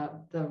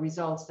the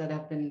results that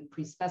have been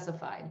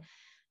pre-specified.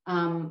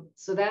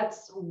 So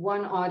that's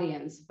one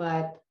audience,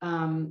 but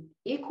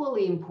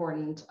equally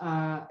important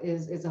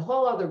is a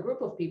whole other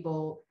group of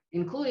people,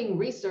 including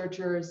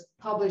researchers,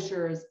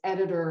 publishers,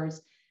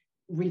 editors,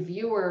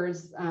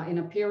 reviewers in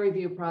a peer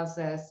review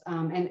process,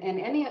 and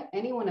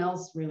anyone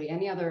else really,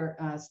 any other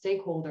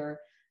stakeholder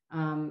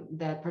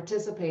that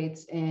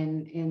participates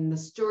in the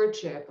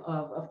stewardship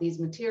of these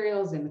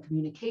materials and the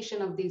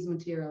communication of these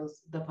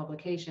materials, the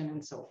publication,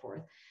 and so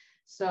forth.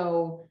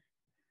 So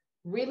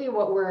really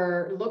what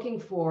we're looking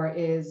for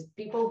is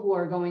people who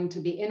are going to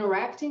be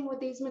interacting with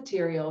these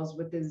materials,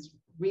 with this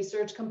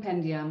research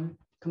compendia,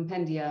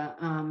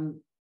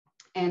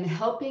 and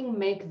helping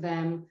make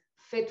them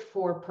fit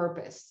for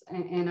purpose.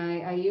 And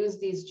I use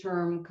these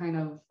term kind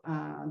of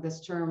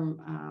this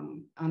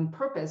term on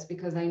purpose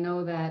because I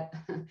know that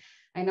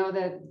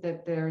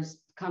that there's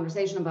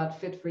conversation about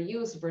fit for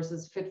use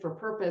versus fit for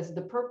purpose.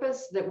 The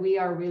purpose that we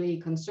are really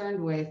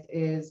concerned with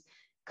is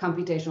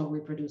computational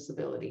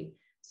reproducibility.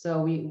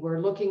 So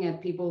we're looking at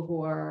people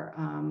who are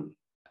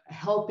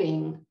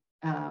helping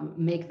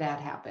make that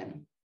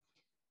happen.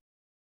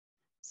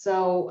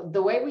 So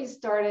the way we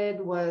started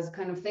was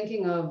kind of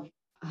thinking of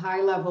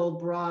high level,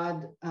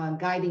 broad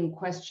guiding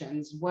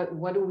questions.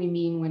 What do we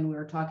mean when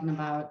we're talking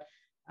about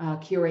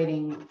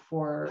curating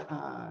for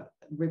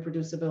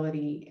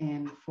reproducibility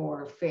and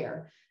for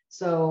FAIR?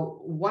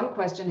 So one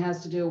question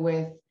has to do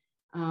with,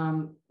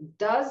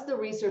 does the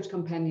research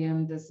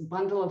compendium, this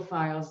bundle of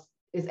files,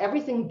 is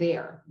everything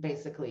there,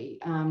 basically?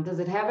 Does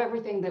it have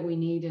everything that we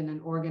need in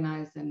an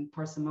organized and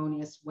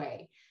parsimonious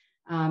way?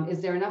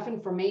 Is there enough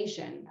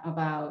information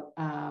about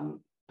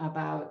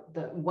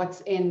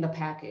what's in the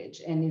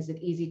package, and is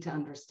it easy to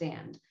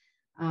understand?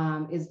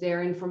 Is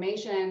there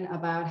information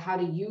about how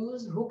to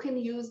use, who can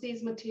use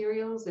these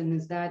materials, and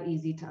is that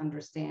easy to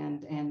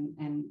understand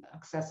and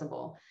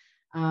accessible?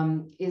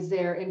 Is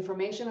there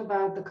information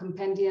about the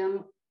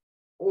compendium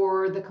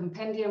or the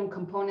compendium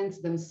components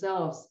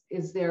themselves?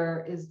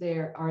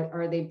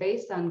 Are they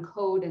based on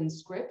code and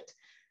script?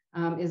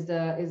 Is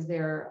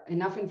there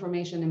enough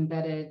information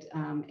embedded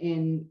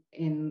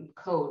in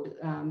code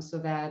so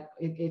that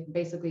it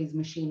basically is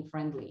machine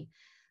friendly?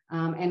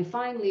 And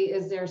finally,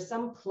 is there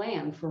some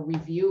plan for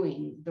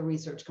reviewing the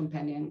research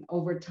compendium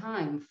over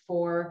time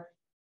for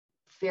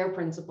FAIR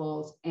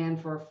principles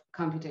and for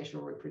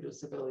computational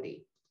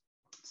reproducibility?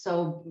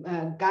 So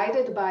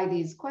guided by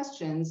these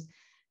questions,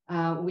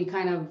 we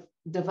kind of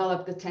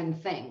developed the 10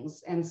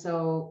 things. And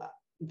so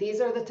these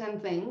are the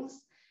 10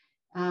 things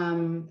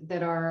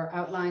that are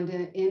outlined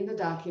in the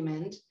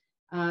document.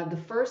 The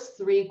first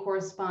 3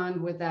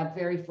 correspond with that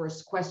very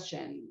first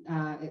question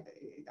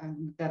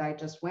that I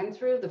just went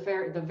through.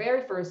 The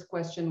very first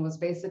question was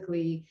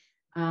basically,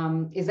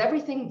 is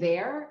everything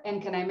there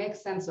and can I make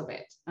sense of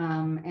it?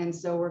 And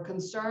so we're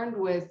concerned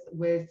with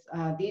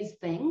these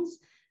things.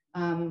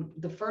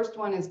 The first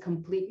one is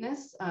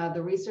completeness.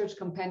 The research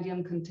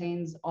compendium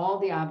contains all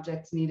the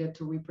objects needed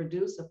to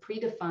reproduce a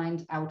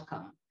predefined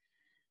outcome.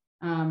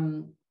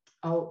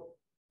 I'll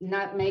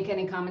not make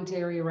any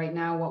commentary right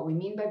now what we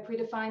mean by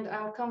predefined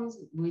outcomes.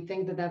 We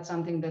think that that's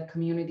something that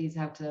communities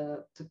have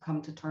to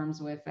come to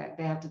terms with, that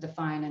they have to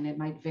define, and it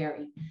might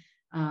vary.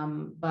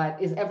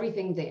 But is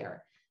everything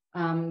there?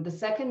 The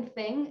second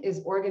thing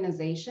is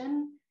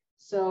organization.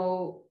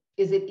 So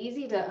is it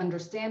easy to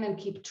understand and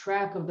keep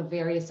track of the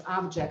various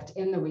objects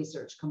in the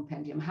research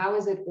compendium? How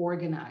is it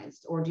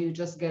organized? Or do you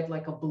just get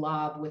like a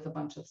blob with a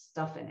bunch of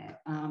stuff in it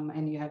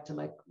and you have to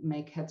like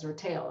make heads or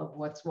tail of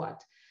what's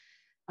what?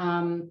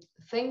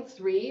 Thing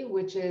 3,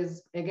 which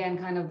is again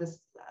kind of this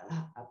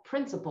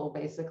principle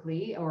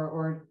basically,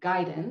 or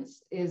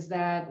guidance, is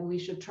that we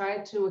should try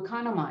to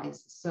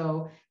economize.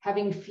 So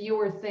having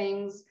fewer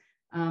things,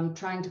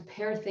 trying to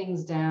pare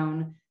things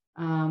down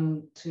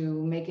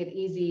to make it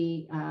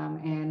easy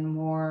and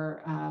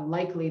more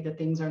likely that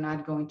things are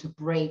not going to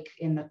break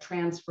in the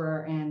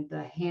transfer and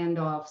the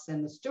handoffs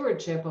and the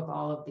stewardship of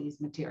all of these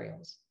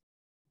materials.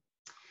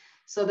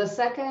 So the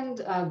second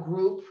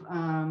group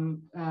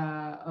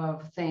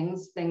of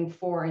things, thing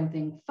 4 and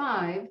thing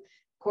 5,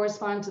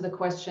 correspond to the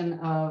question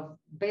of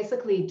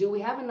basically, do we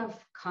have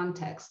enough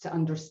context to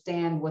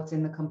understand what's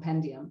in the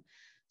compendium?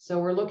 So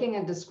we're looking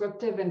at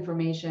descriptive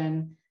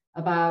information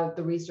about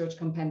the research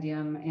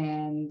compendium,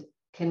 and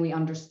can we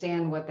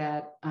understand what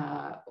that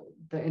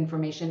the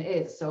information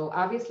is? So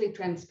obviously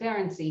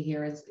transparency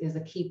here is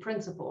a key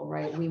principle,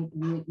 right? We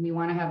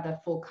want to have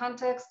that full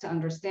context to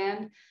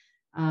understand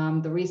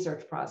the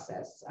research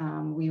process.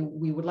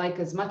 We would like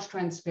as much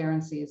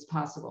transparency as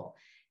possible.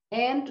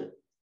 And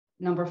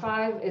number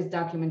 5 is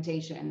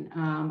documentation.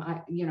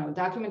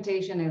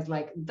 Documentation is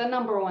like the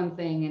 #1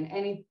 thing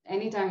in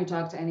anytime you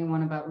talk to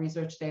anyone about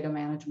research data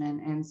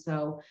management. And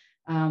so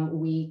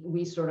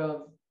we sort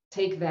of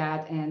take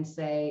that and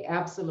say,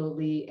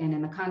 absolutely. And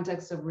in the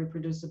context of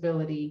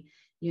reproducibility,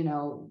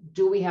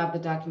 do we have the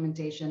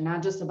documentation,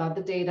 not just about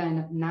the data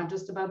and not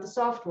just about the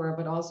software,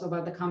 but also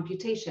about the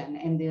computation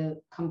and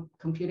the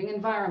computing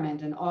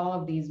environment and all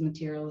of these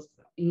materials,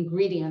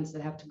 ingredients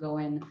that have to go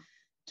in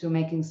to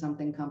making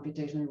something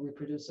computationally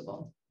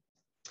reproducible.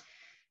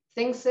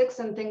 Thing 6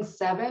 and thing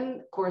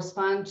 7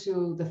 correspond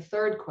to the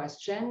third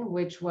question,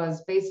 which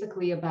was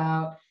basically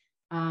about,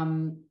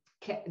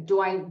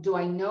 do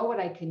I know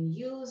what I can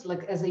use,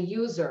 like as a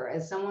user,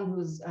 as someone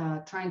who's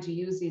trying to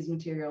use these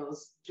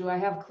materials? Do I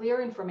have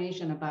clear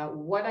information about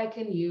what I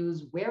can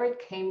use, where it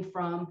came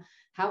from,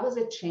 how was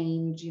it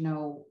changed?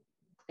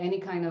 Any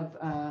kind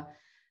of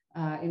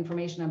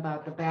information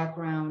about the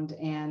background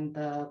and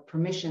the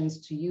permissions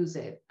to use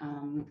it.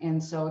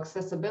 And so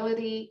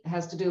accessibility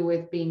has to do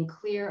with being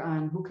clear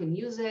on who can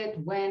use it,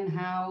 when,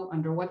 how,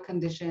 under what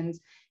conditions,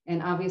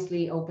 and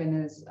obviously open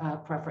is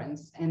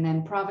preference. And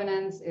then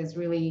provenance is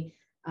really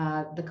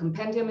the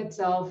compendium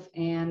itself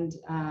and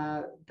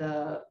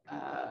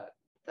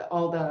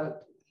all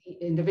the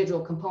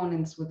individual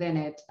components within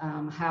it.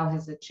 How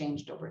has it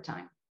changed over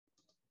time?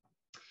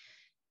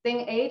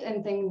 Thing 8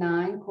 and thing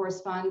 9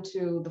 correspond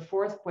to the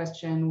fourth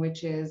question,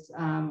 which is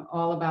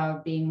all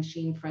about being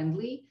machine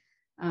friendly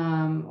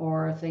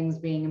or things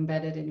being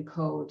embedded in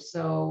code.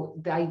 So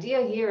the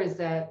idea here is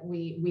that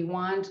we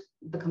want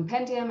the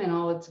compendium and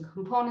all its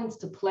components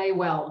to play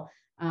well,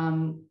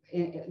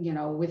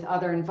 with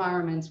other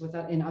environments,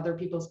 in other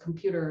people's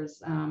computers.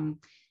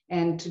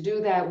 And to do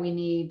that, we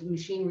need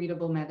machine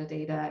readable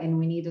metadata, and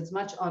we need as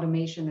much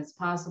automation as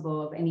possible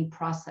of any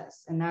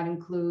process. And that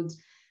includes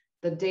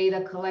the data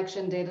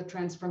collection, data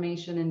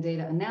transformation, and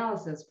data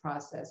analysis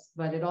process,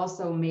 but it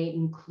also may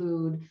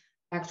include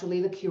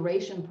actually the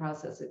curation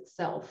process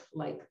itself,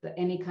 like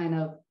any kind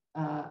of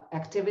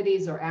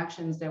activities or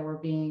actions that were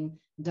being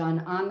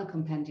done on the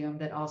compendium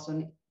that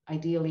also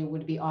ideally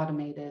would be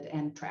automated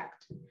and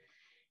tracked.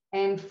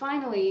 And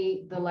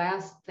finally, the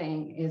last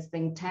thing is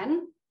thing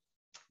 10,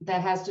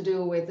 that has to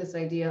do with this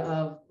idea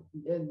of,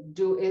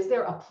 is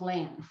there a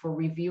plan for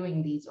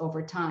reviewing these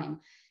over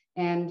time?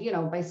 And,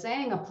 by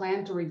saying a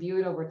plan to review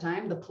it over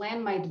time, the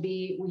plan might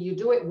be you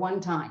do it one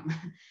time.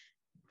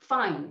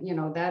 Fine,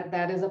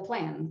 that is a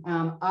plan.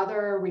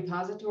 Other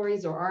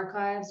repositories or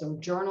archives or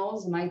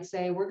journals might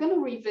say, we're going to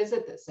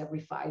revisit this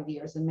every 5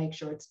 years and make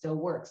sure it still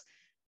works.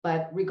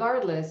 But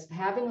regardless,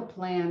 having a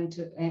plan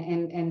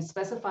and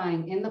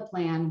specifying in the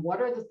plan, what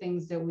are the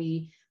things that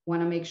we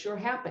want to make sure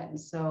happen?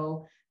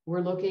 So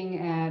we're looking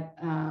at,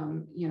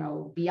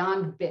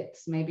 beyond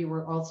bits. Maybe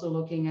we're also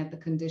looking at the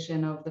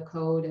condition of the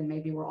code, and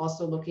maybe we're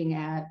also looking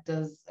at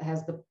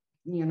has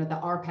the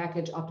R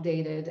package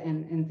updated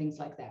and things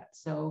like that.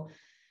 So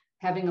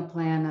having a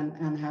plan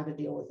on how to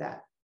deal with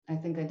that. I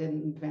think I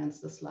didn't advance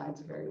the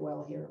slides very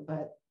well here,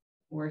 but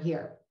we're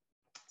here.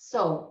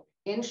 So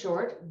in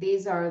short,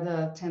 these are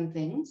the 10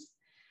 things.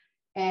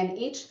 And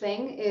each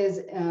thing is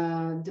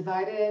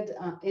divided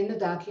in the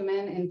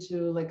document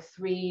into like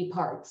 3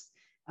 parts.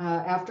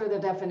 After the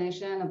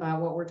definition about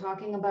what we're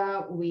talking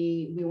about,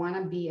 we want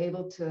to be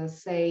able to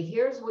say,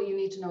 here's what you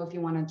need to know if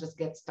you want to just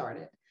get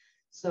started.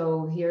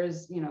 So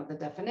here's, the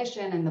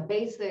definition and the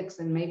basics,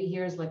 and maybe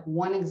here's like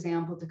one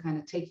example to kind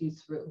of take you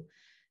through.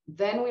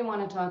 Then we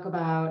want to talk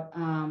about,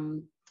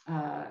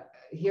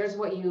 here's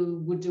what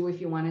you would do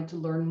if you wanted to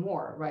learn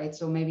more, right?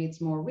 So maybe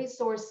it's more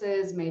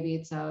resources, maybe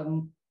it's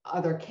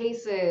other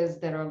cases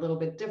that are a little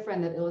bit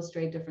different, that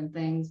illustrate different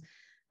things.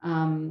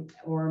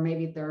 Or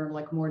maybe they're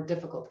like more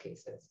difficult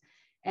cases.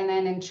 And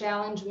then in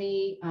challenge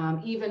me,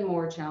 even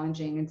more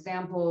challenging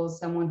examples,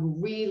 someone who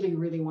really,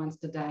 really wants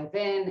to dive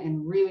in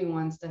and really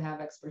wants to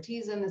have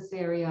expertise in this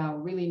area,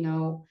 really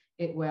know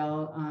it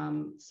well.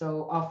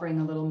 So offering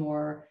a little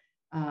more,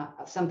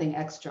 something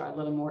extra, a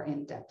little more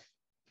in depth.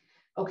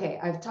 Okay,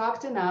 I've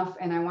talked enough,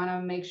 and I want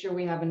to make sure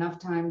we have enough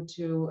time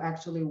to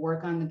actually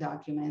work on the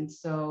document.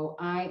 So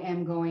I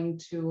am going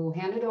to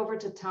hand it over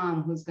to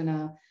Tom, who's going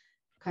to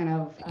kind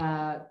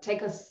of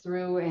take us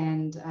through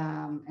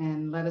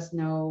and let us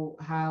know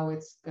how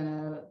it's going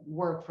to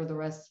work for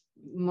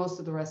most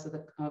of the rest of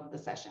the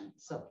session.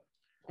 So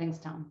thanks,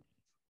 Tom.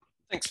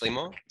 Thanks,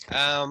 Limor.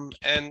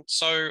 And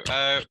so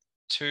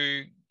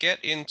to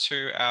get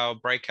into our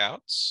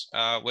breakouts,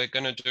 we're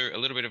going to do a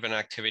little bit of an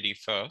activity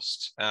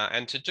first.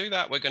 And to do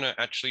that, we're going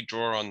to actually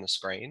draw on the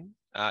screen.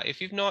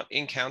 If you've not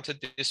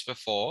encountered this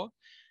before,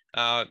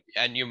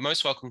 and you're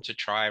most welcome to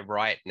try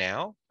right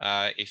now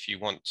if you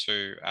want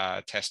to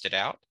test it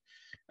out.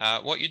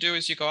 What you do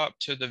is you go up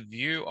to the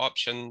View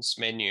Options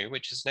menu,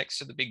 which is next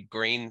to the big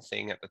green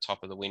thing at the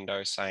top of the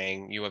window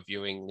saying you are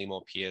viewing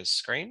Limor Pier's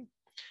screen.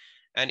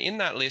 And in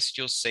that list,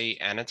 you'll see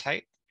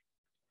Annotate.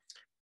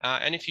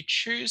 And if you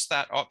choose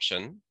that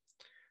option,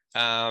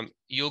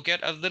 you'll get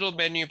a little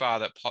menu bar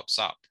that pops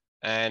up.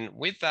 And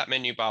with that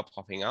menu bar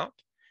popping up,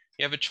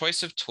 you have a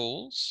choice of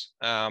tools.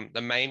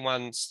 The main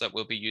ones that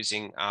we'll be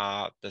using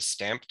are the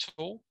stamp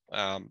tool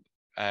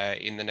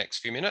in the next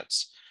few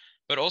minutes,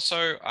 but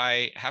also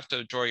I have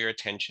to draw your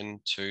attention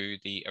to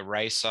the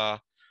eraser,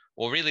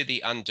 or really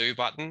the undo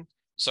button.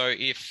 So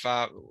if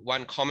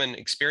one common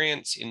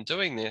experience in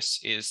doing this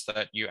is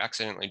that you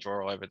accidentally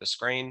draw all over the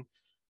screen,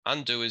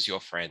 undo is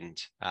your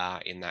friend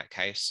in that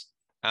case.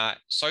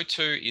 So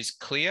too is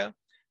clear,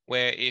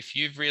 where if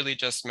you've really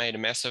just made a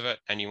mess of it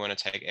and you want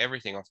to take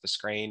everything off the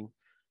screen,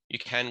 you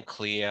can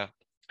clear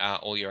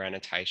all your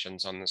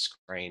annotations on the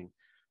screen.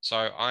 So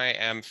I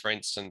am, for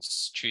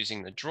instance,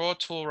 choosing the draw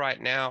tool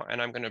right now,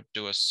 and I'm going to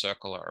do a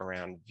circle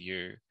around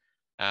view.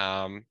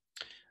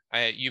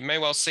 You may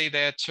well see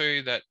there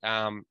too that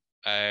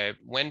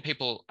when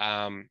people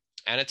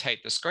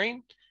annotate the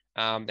screen,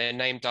 their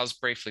name does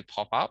briefly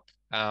pop up.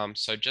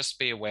 So just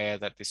be aware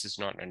that this is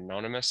not an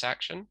anonymous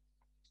action,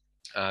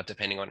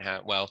 depending on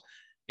how, well,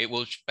 it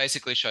will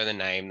basically show the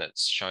name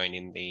that's shown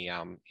in the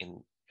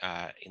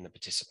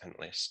participant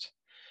list.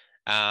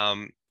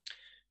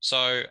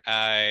 So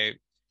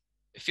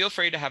feel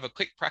free to have a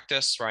quick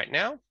practice right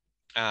now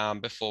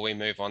before we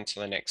move on to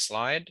the next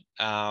slide.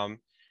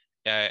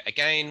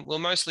 Again, we'll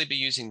mostly be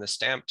using the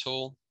stamp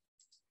tool.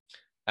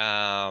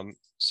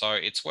 So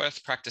it's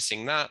worth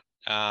practicing that.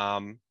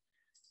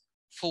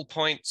 Full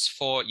points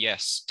for,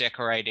 yes,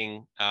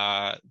 decorating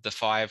the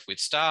 5 with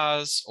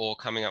stars or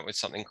coming up with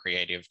something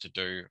creative to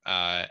do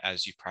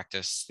as you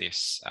practice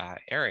this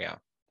area.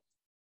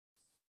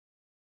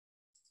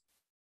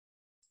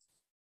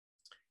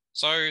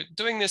 So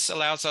doing this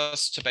allows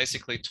us to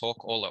basically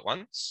talk all at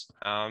once.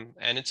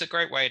 And it's a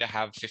great way to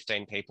have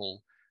 15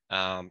 people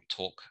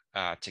talk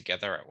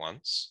together at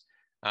once.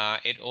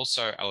 It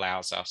also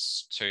allows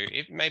us to,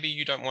 if maybe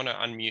you don't want to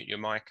unmute your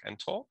mic and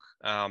talk,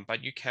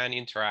 but you can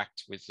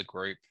interact with the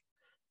group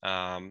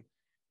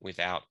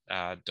without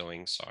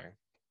doing so.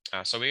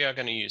 So we are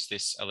going to use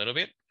this a little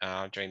bit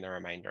during the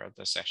remainder of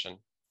the session.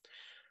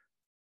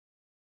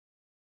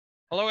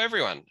 Hello,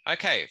 everyone.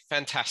 Okay,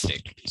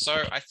 fantastic.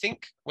 So I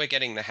think we're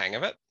getting the hang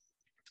of it.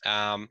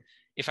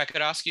 If I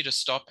could ask you to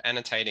stop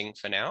annotating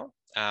for now.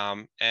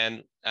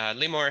 And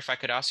Limor, if I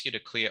could ask you to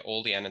clear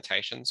all the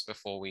annotations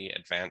before we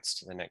advance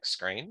to the next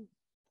screen.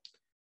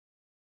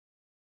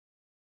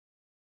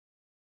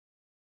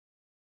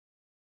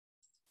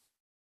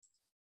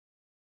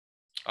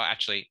 Oh,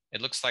 actually,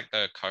 it looks like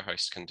the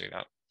co-host can do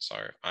that. So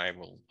I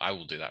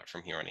will do that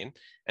from here on in.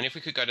 And if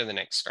we could go to the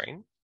next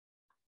screen.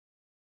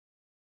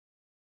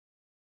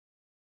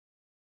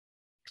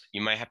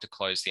 You may have to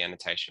close the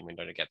annotation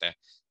window to get there.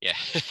 Yeah.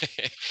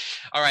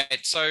 All right.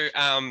 So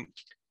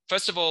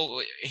first of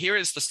all, here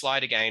is the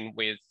slide again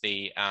with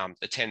the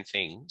 10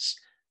 things.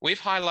 We've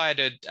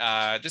highlighted,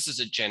 this is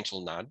a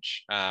gentle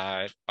nudge,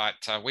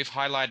 but we've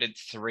highlighted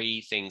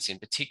 3 things in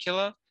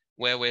particular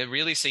where we're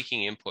really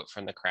seeking input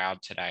from the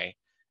crowd today.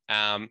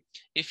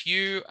 If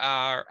you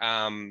are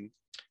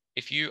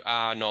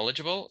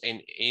knowledgeable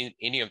in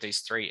any of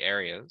these 3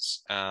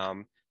 areas,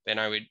 then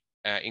I would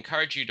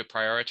encourage you to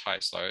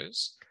prioritize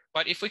those.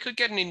 But if we could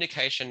get an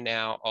indication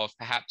now of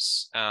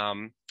perhaps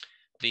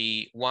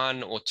the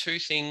 1 or 2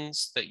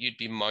 things that you'd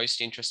be most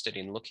interested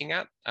in looking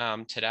at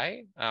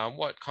today,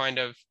 what kind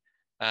of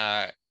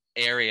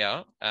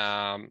area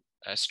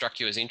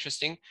struck you as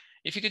interesting?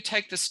 If you could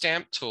take the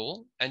stamp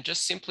tool and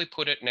just simply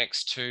put it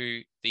next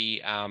to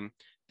the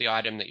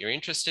item that you're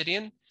interested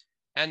in,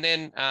 and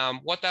then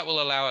what that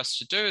will allow us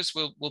to do is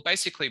we'll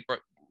basically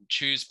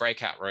choose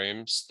breakout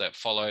rooms that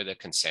follow the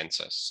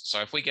consensus.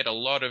 So if we get a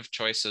lot of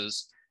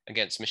choices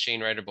against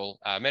machine readable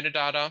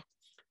metadata,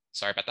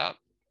 sorry about that,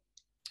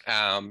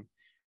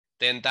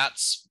 then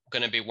that's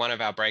going to be one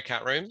of our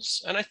breakout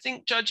rooms. And I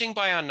think judging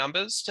by our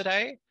numbers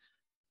today,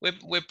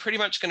 we're pretty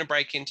much going to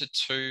break into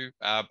 2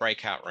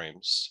 breakout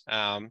rooms.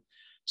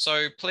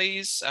 So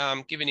please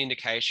give an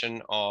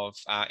indication of,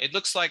 it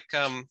looks like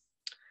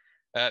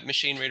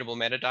machine readable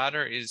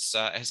metadata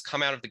has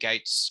come out of the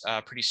gates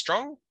pretty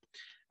strong.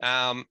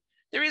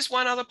 There is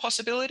one other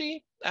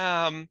possibility.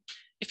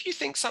 If you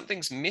think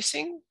something's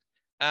missing,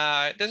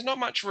 there's not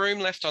much room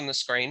left on the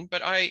screen,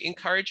 but I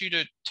encourage you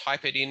to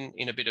type it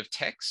in a bit of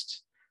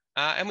text.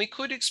 And we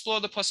could explore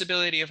the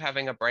possibility of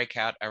having a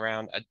breakout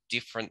around a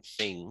different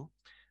thing.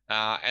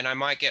 And I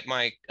might get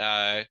my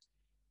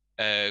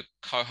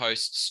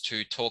co-hosts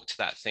to talk to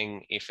that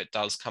thing if it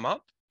does come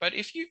up. But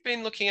if you've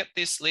been looking at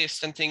this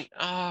list and think,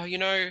 oh, you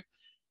know,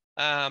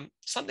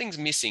 something's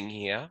missing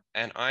here,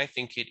 and I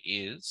think it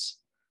is ...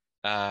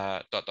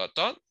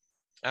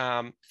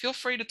 feel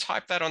free to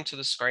type that onto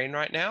the screen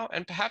right now,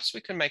 and perhaps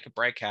we can make a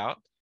breakout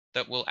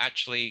that will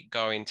actually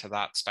go into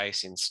that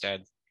space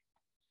instead.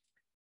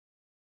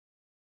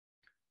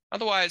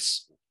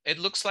 Otherwise, it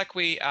looks like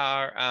we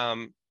are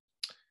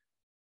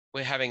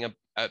we're having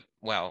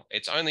well,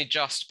 it's only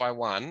just by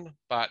 1,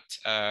 but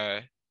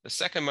the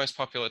second most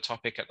popular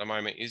topic at the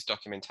moment is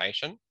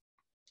documentation,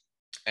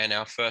 and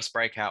our first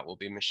breakout will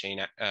be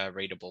machine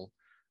readable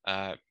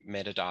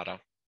metadata.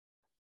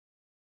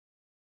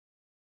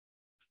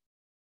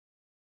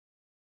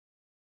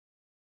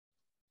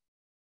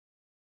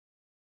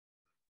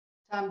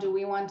 Tom, do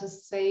we want to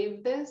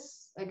save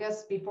this, I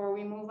guess, before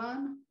we move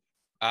on?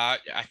 I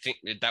think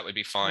that would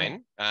be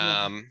fine.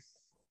 Yeah.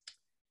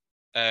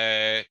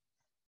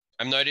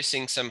 I'm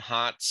noticing some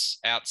hearts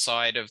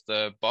outside of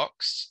the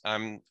box.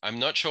 I'm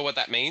not sure what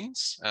that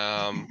means.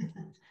 So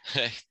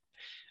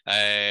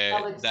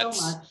much.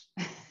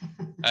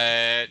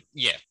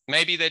 Yeah,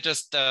 maybe they're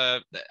just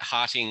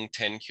hearting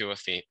 10 Cure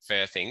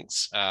Fair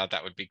things.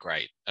 That would be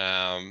great.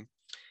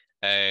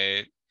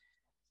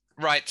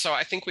 Right, so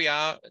I think we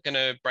are going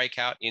to break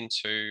out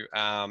into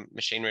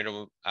machine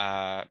readable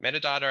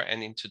metadata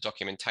and into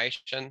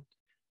documentation.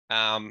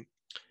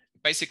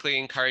 Basically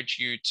encourage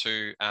you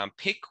to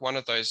pick one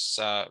of those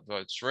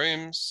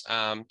rooms.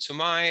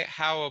 Tumai,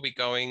 how are we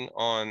going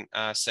on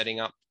setting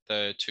up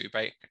the 2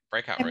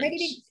 breakout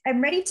rooms?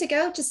 I'm ready to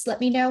go. Just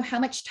let me know how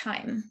much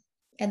time,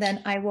 and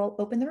then I will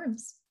open the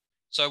rooms.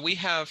 So we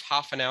have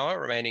half an hour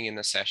remaining in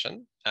the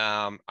session.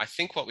 I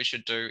think what we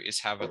should do is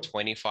have a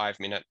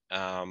 25-minute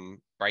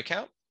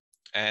breakout,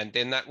 and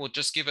then that will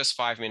just give us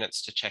 5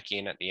 minutes to check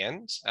in at the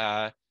end.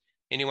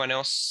 Anyone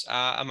else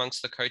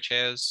amongst the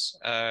co-chairs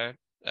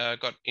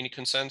got any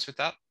concerns with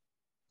that?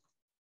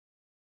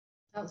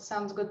 That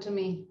sounds good to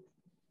me.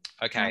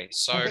 Okay,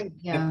 so I think,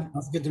 yeah.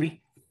 That's good to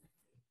me.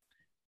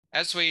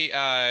 as we,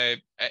 I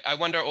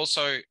wonder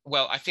also,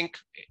 well, I think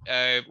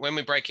when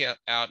we break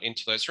out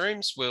into those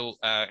rooms, we'll,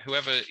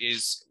 whoever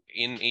is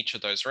in each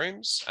of those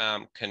rooms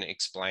can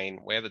explain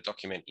where the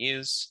document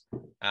is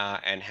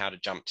and how to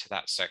jump to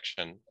that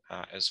section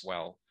as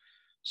well.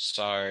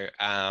 So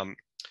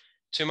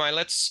Tumai,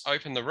 let's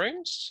open the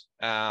rooms.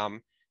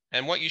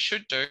 And what you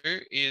should do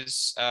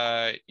is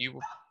you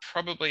will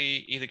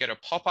probably either get a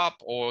pop-up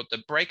or the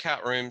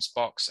breakout rooms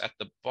box at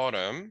the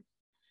bottom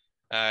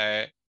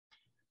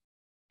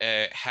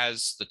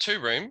has the 2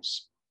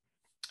 rooms,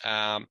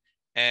 and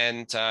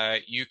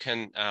you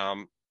can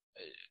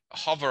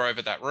hover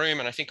over that room,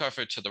 and I think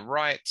over to the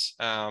right,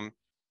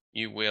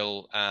 you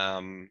will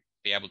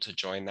be able to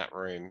join that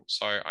room.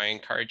 So I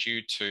encourage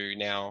you to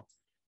now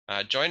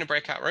join a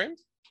breakout room.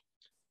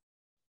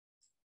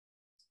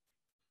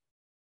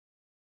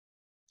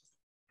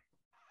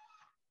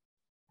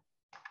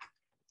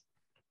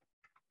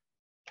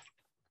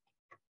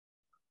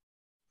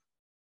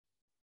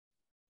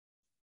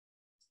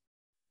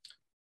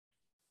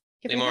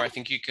 Limor, I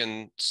think you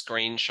can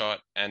screenshot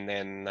and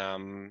then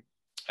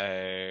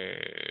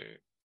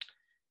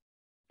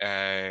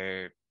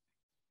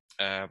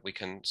we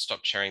can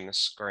stop sharing the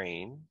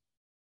screen.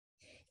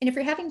 And if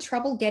you're having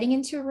trouble getting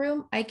into a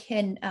room, I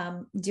can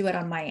do it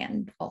on my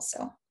end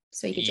also.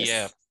 So you could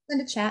just send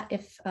a chat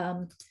if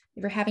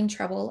you're having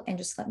trouble and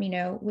just let me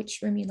know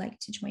which room you'd like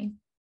to join.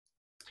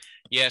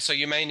 Yeah, so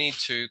you may need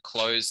to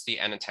close the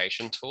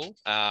annotation tool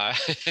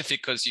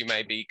because you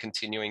may be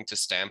continuing to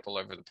stamp all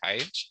over the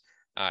page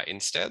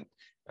instead.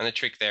 And the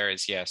trick there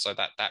is, yeah, so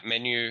that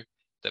menu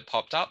that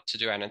popped up to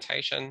do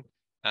annotation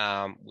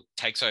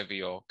takes over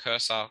your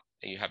cursor.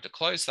 You have to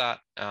close that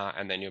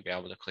and then you'll be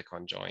able to click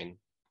on join.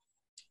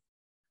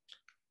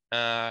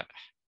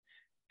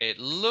 It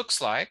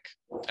looks like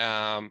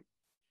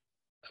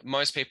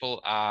most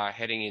people are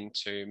heading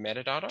into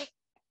metadata.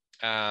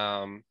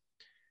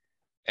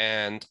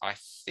 And I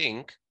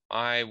think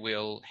I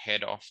will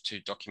head off to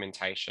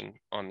documentation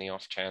on the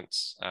off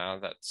chance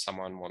that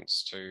someone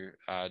wants to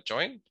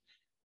join,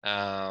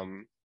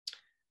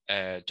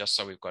 just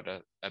so we've got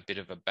a bit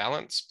of a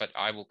balance, but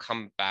I will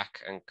come back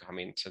and come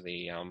into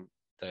the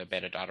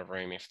metadata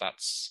room if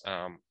that's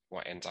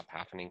what ends up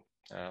happening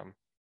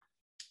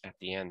at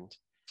the end.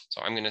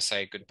 So I'm going to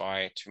say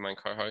goodbye to my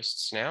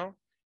co-hosts now,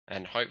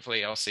 and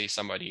hopefully I'll see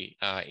somebody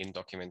in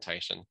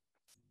documentation.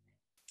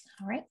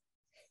 All right.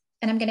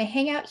 And I'm going to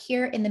hang out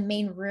here in the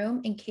main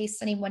room in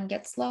case anyone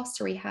gets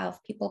lost or we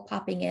have people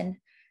popping in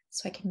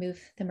so I can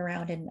move them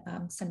around and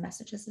send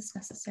messages as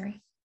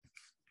necessary.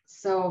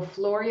 So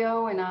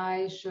Florio and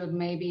I should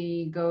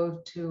maybe go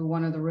to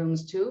one of the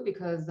rooms too,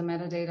 because the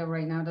metadata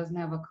right now doesn't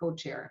have a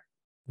co-chair.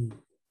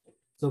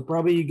 So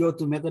probably you go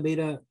to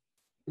metadata,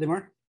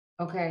 Limor?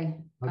 Okay.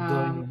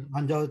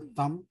 Anjo,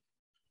 Tom?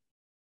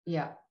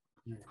 Yeah.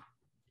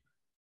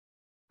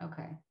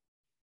 Okay.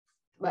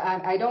 But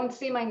I don't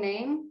see my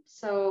name,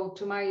 so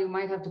Tumai, you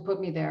might have to put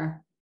me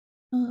there.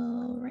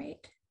 All right.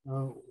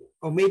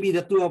 Or maybe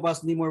the 2 of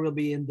us, Limor, will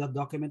be in the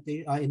document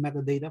in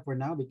metadata for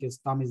now because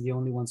Tom is the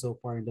only one so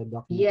far in the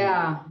document.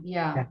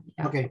 Yeah.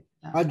 Okay,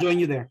 I'll join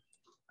you there.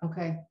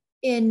 Okay.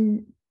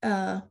 In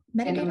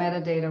metadata? In the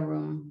metadata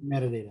room.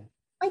 Metadata.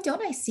 Why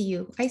don't I see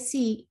you? I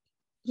see,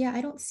 yeah,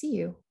 I don't see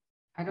you.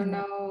 I don't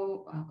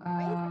know.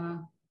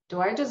 Do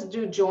I just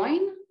do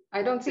join?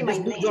 I don't see my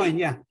name. Just join,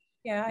 yeah.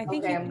 Yeah, I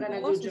think okay, I'm gonna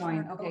do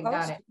join. Okay,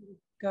 got it.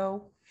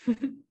 Go.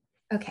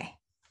 Okay.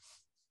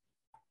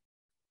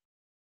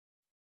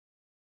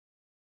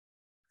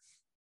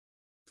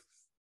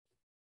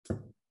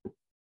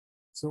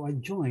 So I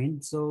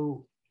joined.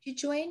 So Did you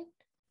join?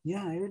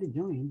 yeah, I already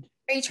joined.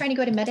 Are you trying to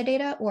go to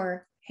metadata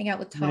or hang out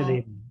with Tom?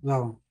 Metadata.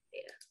 Well,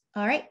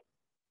 all right.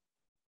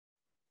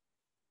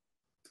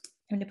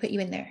 I'm going to put you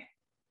in there.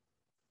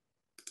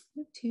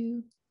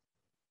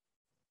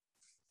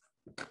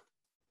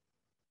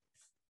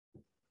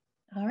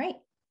 All right.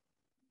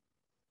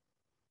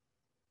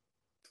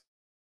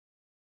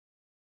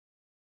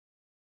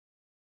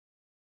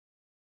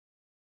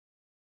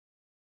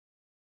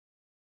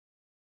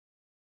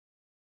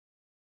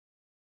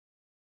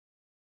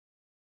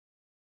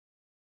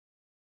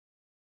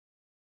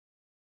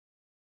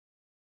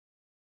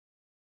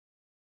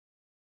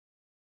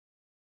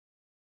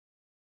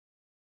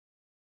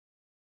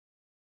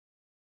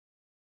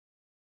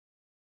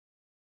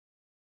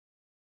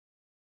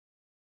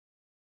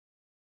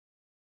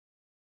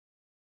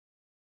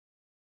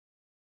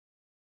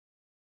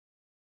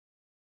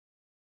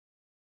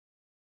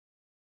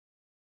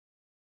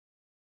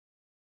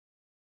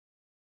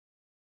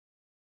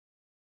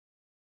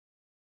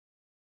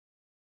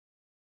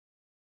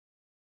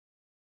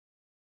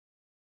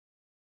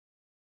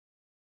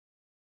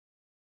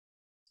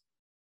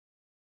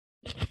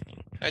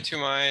 Hi,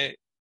 Tumai.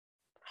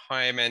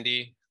 Hi,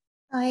 Mandy.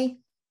 Hi.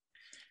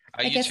 Are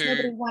I you guess two?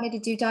 nobody wanted to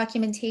do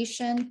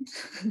documentation.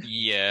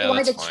 Yeah, They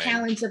wanted that's the fine.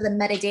 challenge of the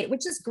metadata,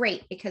 which is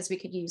great because we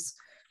could use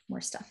more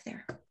stuff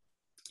there.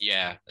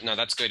 Yeah, no,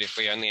 that's good. If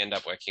we only end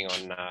up working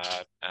on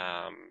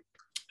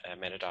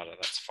metadata,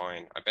 that's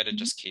fine. I better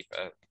just keep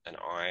an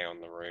eye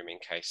on the room in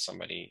case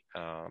somebody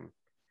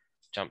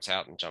jumps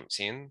out and jumps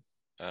in,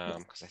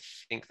 because I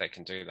think they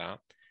can do that.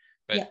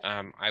 But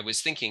I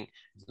was thinking,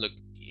 look,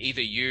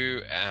 either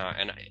you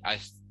and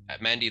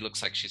Mandy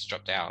looks like she's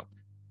dropped out,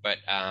 but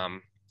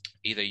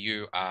either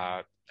you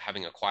are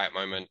having a quiet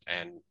moment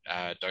and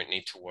don't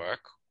need to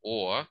work,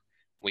 or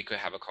we could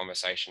have a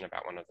conversation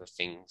about one of the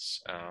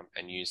things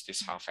and use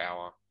this half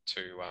hour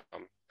to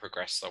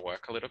progress the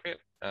work a little bit.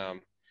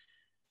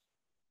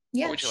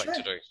 What would you like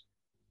to do?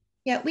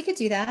 Yeah, we could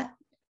do that.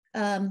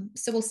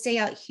 So we'll stay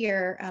out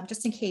here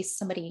just in case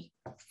somebody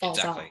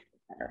falls off.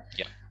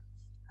 Yeah.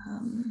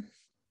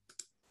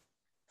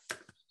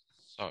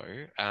 So,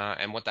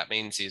 and what that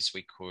means is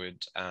we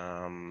could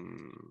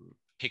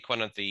pick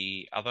one of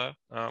the other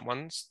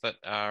ones that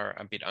are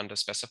a bit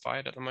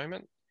underspecified at the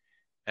moment.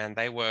 And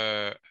they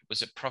were,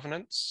 was it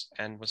provenance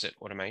and was it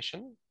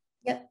automation?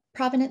 Yep,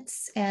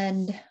 provenance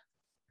and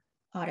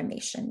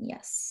automation,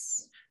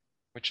 yes.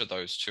 Which of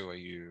those two are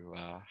you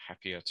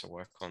happier to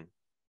work on?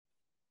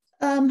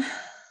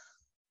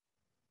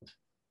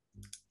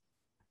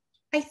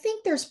 I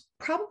think there's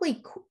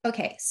probably,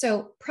 okay,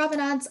 so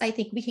provenance, I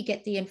think we could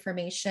get the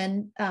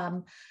information.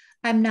 I'm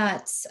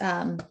not,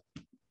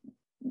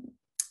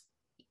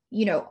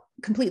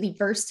 completely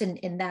versed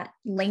in that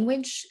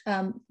language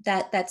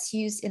that's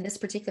used in this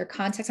particular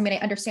context. I mean, I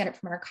understand it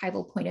from an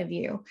archival point of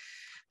view.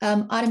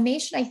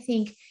 Automation, I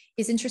think,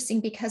 is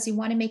interesting because you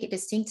want to make it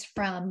distinct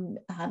from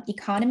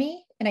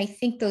economy. And I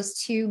think those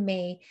two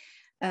may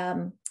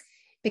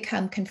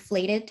become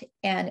conflated.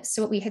 And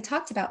so what we had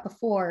talked about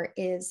before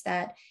is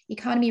that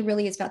economy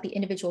really is about the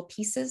individual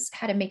pieces,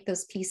 how to make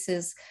those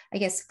pieces, I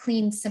guess,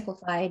 clean,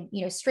 simplified,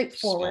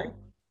 straightforward.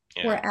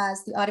 Yeah.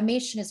 Whereas the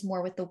automation is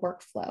more with the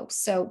workflow.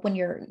 So when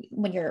you're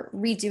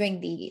redoing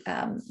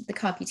the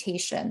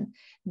computation,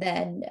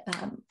 then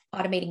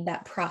automating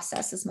that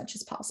process as much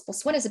as possible.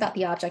 So one is about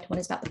the object, one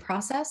is about the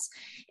process.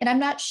 And I'm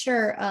not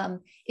sure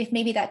if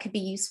maybe that could be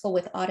useful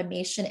with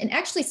automation. And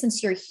actually,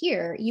 since you're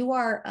here, you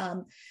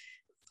are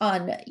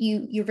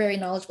you're very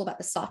knowledgeable about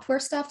the software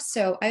stuff.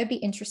 So I would be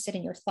interested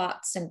in your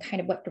thoughts and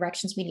kind of what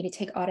directions we need to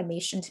take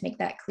automation to make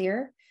that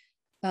clear.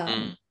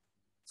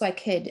 So I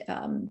could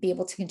be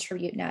able to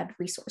contribute and add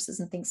resources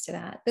and things to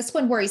that. This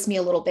one worries me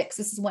a little bit because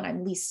this is one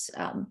I'm least,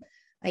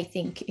 I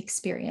think,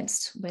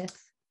 experienced with.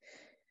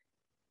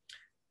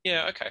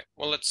 Yeah. Okay.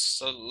 Well, let's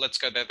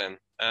go there then.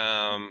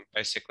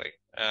 Basically,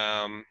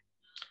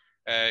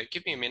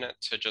 give me a minute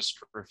to just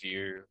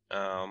review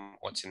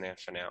what's in there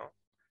for now.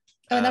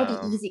 Oh, and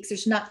that'll be easy because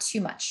there's not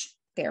too much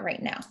there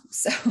right now.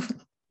 So.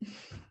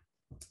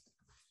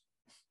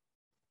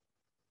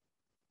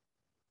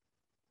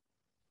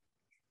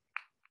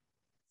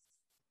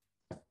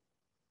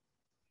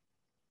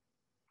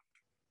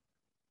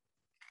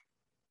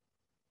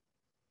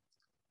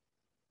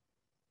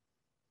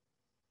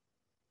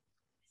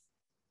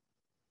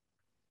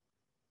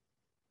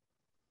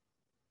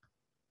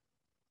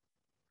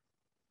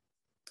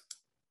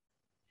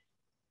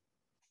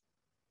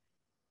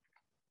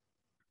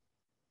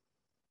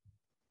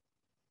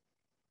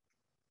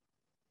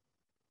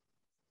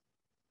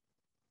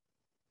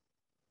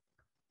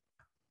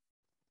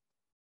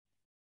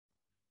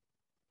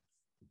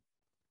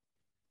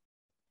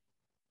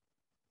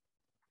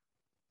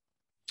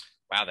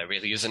 Wow, there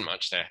really isn't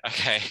much there.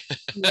 Okay.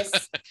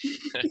 Yes.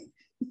 All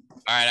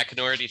right, I can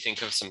already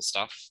think of some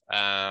stuff.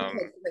 Okay,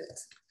 great.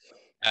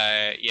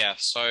 Yeah,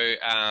 so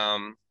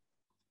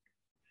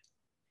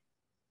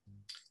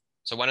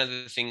one of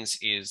the things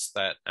is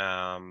that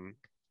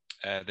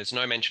there's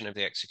no mention of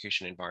the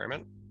execution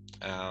environment.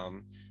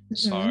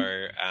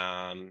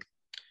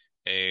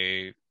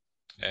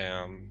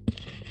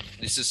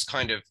 This is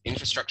kind of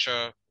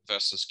infrastructure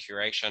versus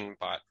curation,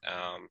 but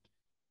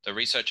the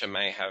researcher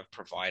may have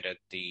provided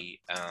the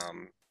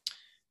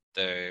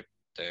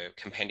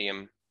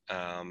compendium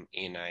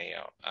in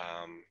an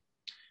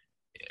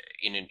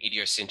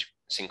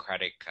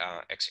idiosyncratic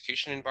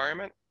execution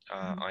environment,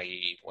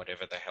 i.e.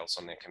 whatever the hell's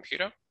on their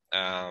computer.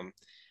 And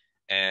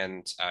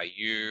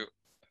you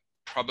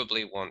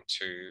probably want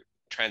to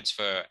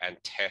transfer and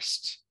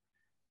test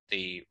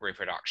the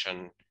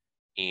reproduction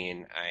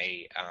in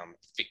a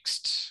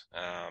fixed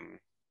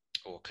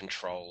or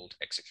controlled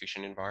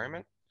execution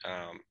environment.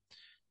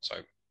 So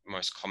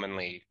most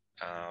commonly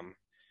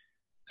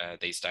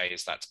these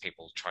days, that's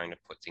people trying to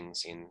put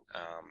things in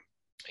a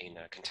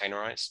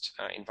containerized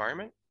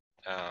environment.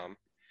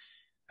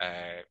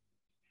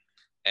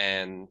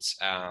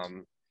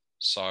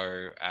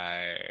 So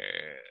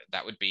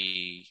that would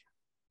be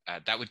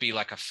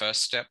like a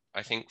first step,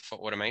 I think, for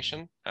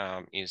automation,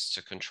 is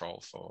to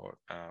control for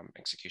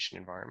execution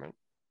environment.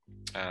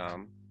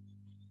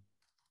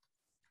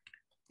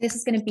 This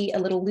is going to be a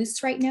little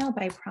loose right now,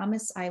 but I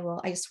promise I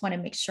will. I just want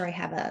to make sure I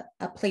have a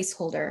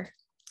placeholder.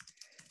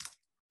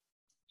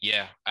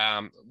 Yeah,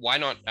 why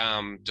not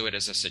do it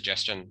as a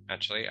suggestion,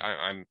 actually?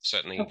 I'm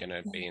certainly going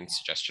to be in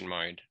suggestion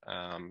mode.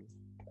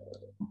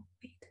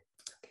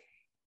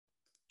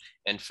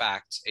 In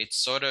fact, it's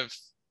sort of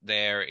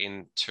there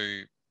in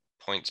 2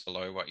 points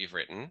below what you've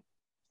written.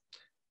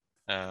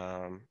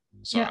 So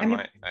yeah, I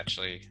might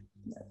actually...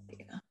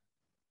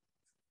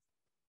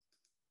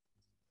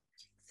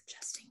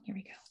 Suggesting, here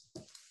we go.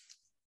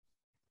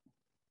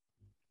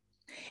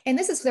 And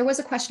there was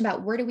a question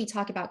about where do we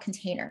talk about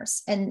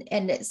containers? And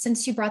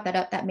since you brought that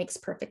up, that makes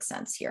perfect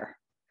sense here.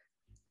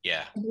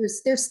 Yeah. And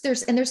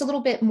there's a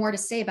little bit more to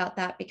say about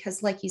that,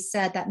 because like you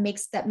said, that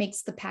makes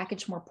the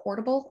package more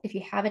portable if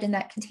you have it in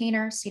that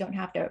container, so you don't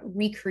have to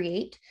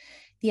recreate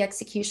the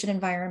execution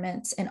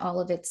environment and all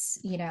of its,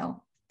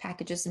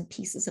 packages and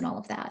pieces and all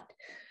of that.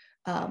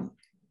 So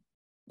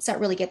that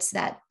really gets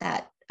that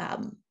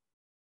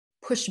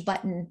push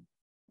button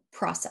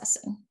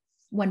processing,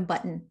 one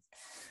button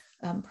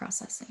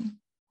processing.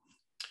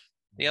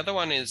 The other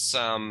one is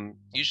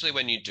usually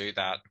when you do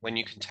that, when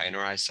you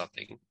containerize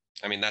something,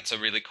 I mean, that's a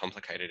really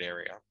complicated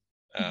area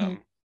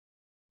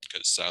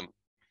because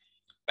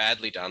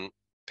badly done,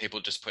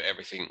 people just put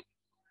everything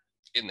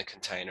in the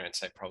container and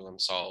say problem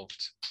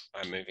solved,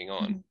 I'm moving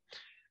on.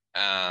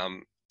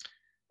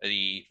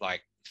 The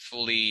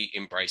fully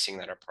embracing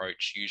that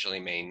approach usually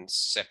means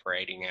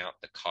separating out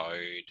the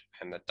code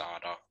and the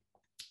data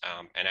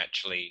and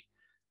actually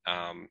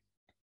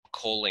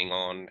calling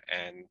on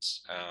and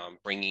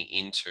bringing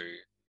into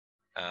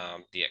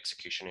the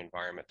execution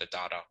environment the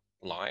data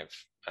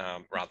live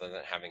rather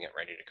than having it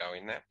ready to go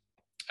in there.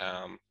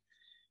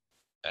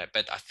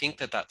 But I think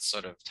that's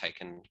sort of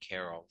taken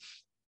care of.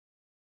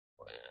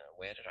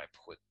 Where did I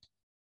put?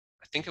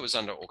 I think it was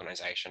under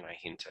organization. I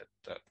hinted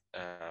that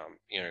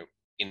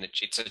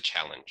it's a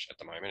challenge at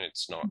the moment.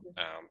 It's not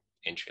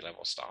entry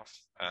level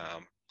stuff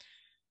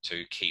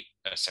to keep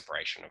a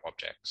separation of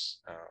objects,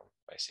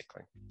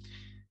 basically.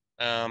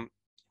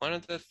 One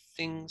of the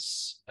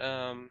things,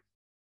 but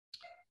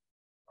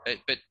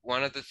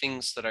one of the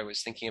things that I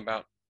was thinking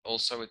about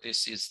also with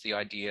this is the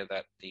idea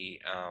that you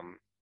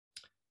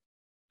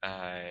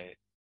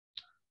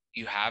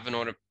have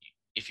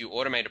if you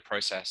automate a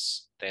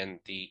process, then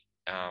the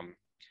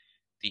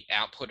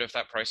output of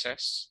that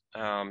process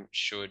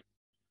should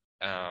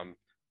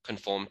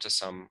conform to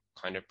some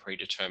kind of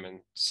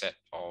predetermined set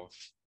of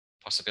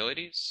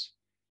possibilities.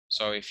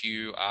 So if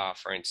you are,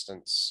 for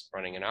instance,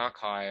 running an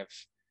archive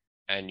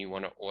and you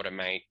want to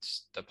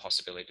automate the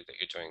possibility that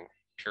you're doing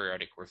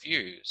periodic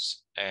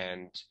reviews,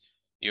 and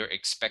you're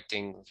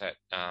expecting that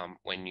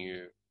when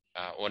you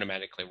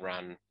automatically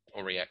run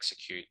or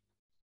re-execute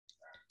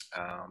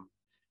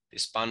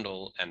this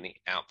bundle, and the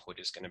output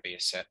is going to be a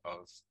set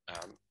of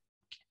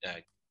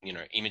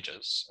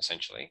images,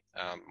 essentially,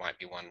 might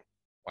be one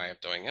way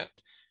of doing it,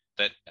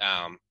 that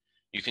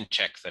you can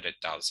check that it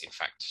does in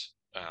fact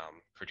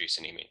produce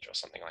an image or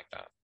something like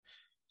that.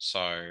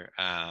 So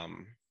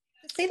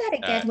say that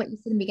again, what you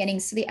said in the beginning.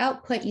 So the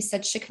output, you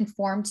said, should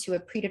conform to a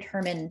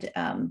predetermined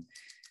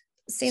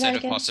set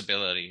of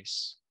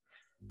possibilities,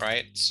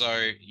 right?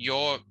 So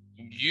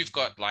you've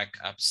got like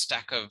a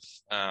stack of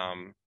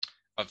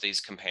these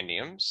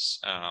compendiums.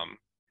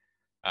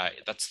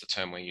 That's the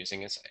term we're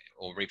using,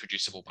 or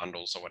reproducible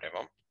bundles or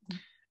whatever.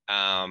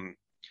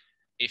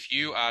 If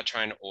you are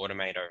trying to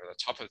automate over the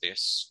top of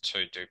this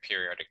to do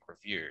periodic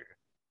review,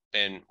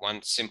 then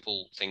one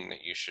simple thing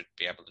that you should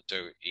be able to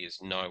do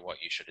is know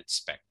what you should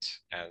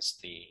expect as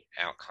the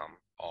outcome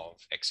of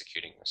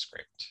executing the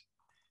script.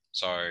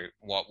 So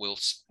what will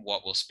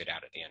spit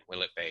out at the end?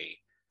 Will it be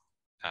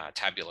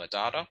tabular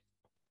data?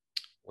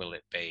 Will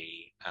it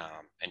be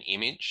an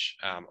image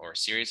or a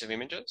series of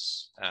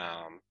images?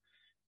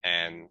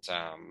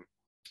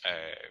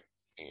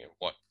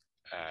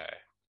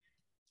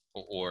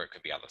 Or it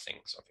could be other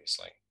things,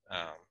 obviously.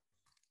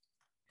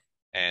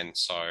 And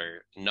so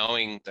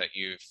knowing that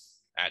you've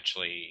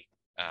actually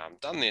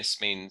done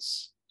this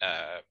means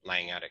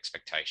laying out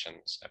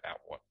expectations about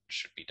what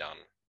should be done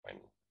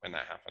when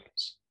that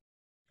happens.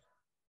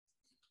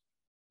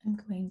 I'm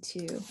going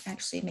to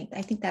actually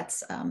I think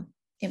that's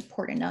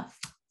important enough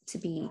to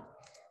be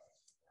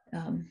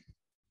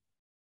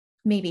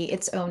maybe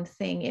its own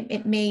thing.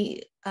 It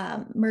may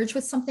merge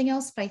with something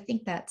else, but I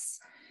think that's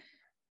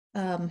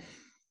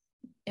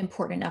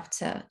important enough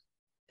to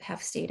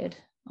have stated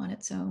on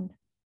its own.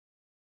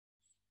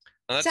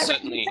 Well, that's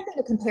certainly... You need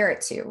something to compare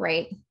it to,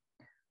 right?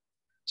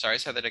 Sorry,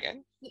 say that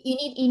again.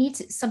 You need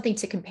something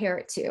to compare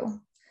it to.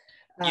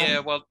 Yeah,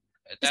 well,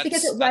 just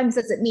because it runs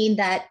doesn't mean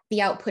that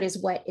the output is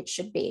what it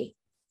should be.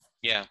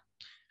 Yeah,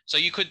 so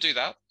you could do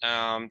that.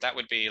 That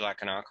would be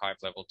like an archive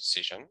level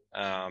decision.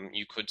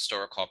 You could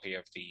store a copy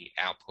of the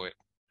output,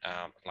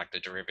 like the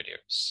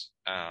derivatives,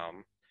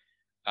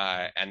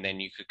 and then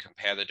you could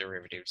compare the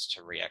derivatives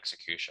to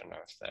re-execution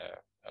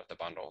of the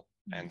bundle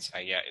and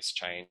say, yeah, it's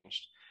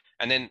changed.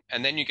 And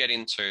then you get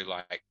into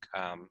like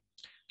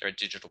there are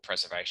digital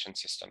preservation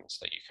systems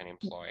that you can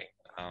employ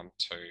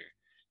to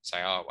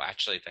say, oh, well,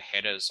 actually the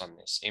headers on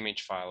this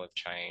image file have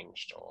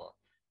changed, or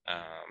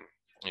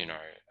you know,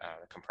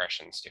 the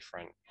compression's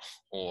different,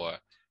 or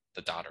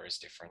the data is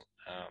different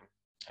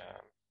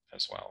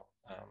as well.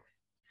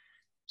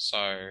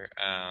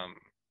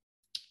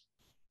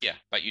 Yeah,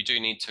 but you do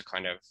need to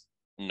kind of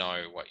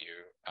know what you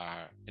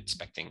are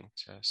expecting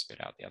to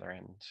spit out the other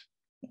end.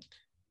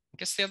 I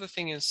guess the other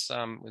thing is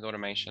with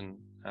automation,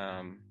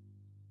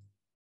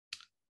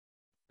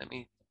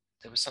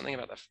 there was something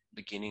about the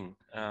beginning,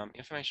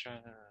 information,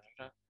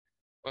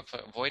 for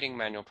avoiding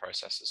manual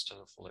processes to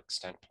the full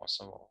extent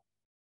possible.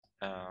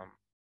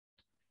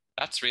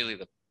 That's really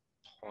the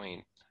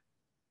point.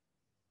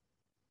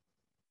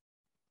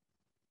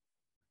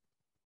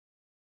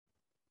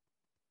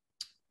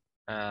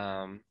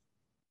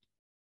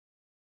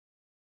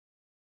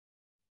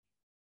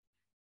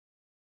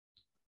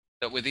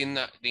 That within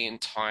the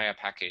entire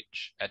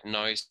package, at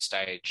no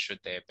stage should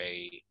there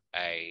be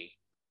a,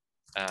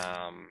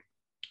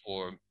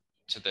 or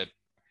to the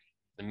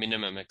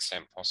minimum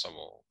extent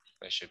possible,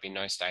 there should be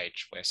no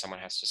stage where someone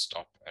has to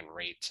stop and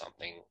read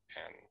something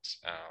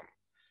and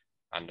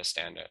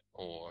understand it,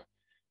 or,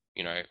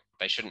 you know,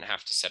 they shouldn't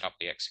have to set up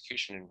the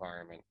execution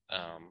environment.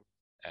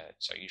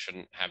 So you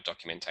shouldn't have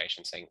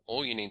documentation saying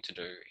all you need to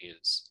do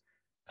is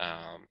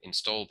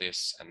install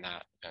this and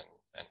that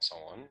and so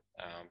on.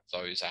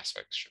 Those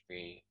aspects should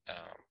be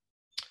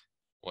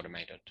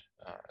automated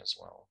as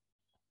well.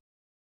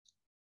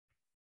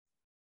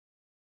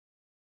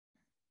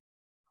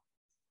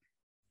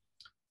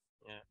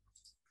 Yeah.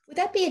 Would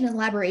that be an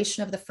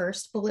elaboration of the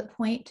first bullet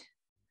point?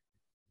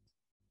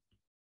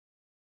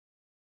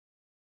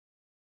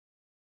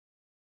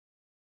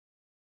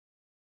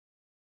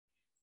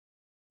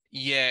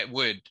 Yeah, it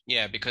would.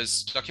 Yeah,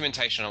 because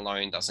documentation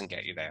alone doesn't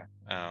get you there.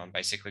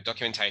 Basically,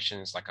 documentation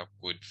is like a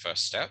good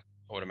first step.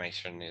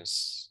 Automation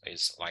is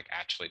like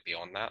actually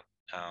beyond that.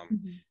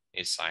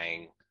 Is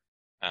saying,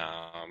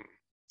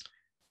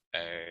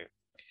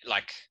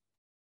 like,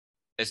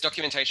 there's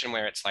documentation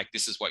where it's like,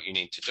 this is what you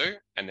need to do,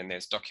 and then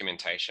there's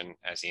documentation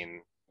as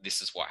in,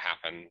 this is what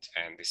happened,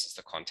 and this is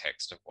the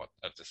context of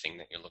the thing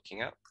that you're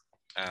looking at.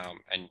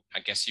 And I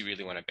guess you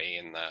really want to be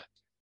in the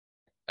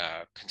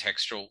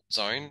contextual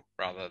zone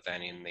rather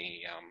than in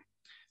the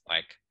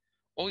like,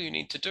 all you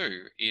need to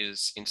do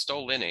is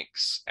install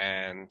Linux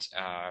and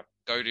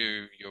go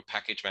to your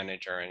package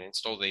manager and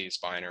install these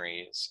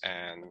binaries,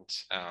 and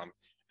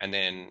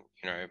then,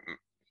 you know,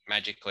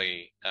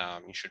 magically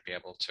you should be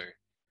able to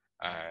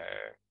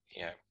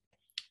yeah,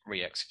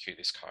 re-execute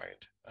this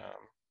code.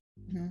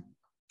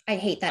 I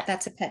hate that.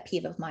 That's a pet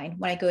peeve of mine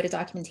when I go to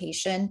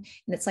documentation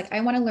and it's like, I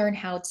want to learn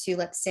how to,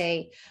 let's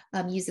say,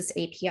 use this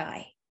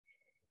API.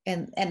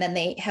 And then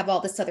they have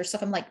all this other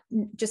stuff. I'm like,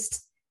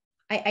 just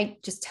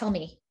tell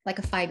me, like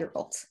a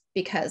 5-year-old,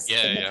 because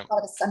it makes a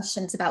lot of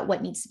assumptions about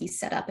what needs to be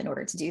set up in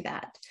order to do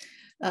that.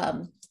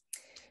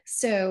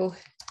 So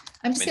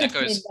I'm just going to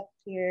put it up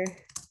here.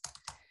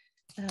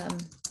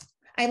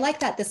 I like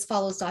that this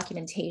follows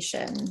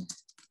documentation.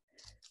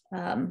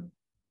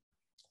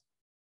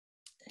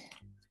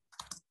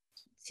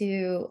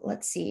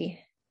 Let's see.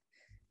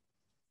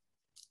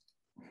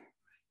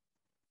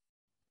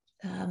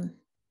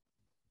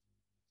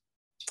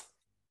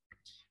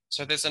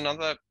 So there's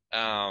another,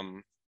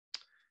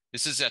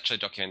 this is actually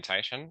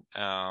documentation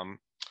rather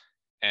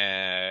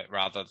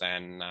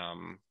than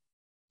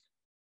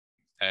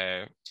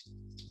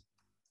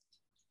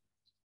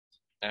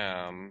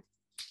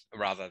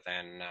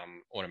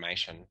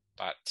automation.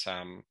 But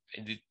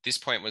this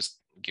point was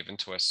given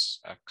to us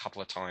a couple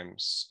of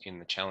times in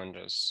the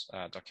challenges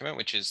document,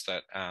 which is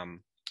that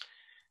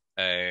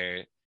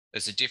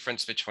there's a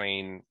difference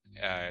between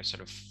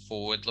sort of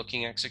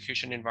forward-looking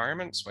execution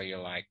environments where you're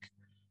like,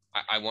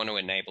 I want to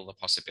enable the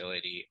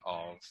possibility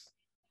of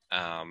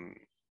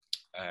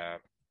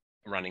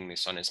running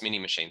this on as many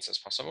machines as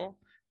possible.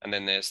 And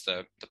then there's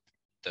the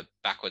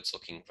backwards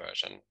looking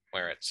version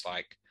where it's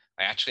like,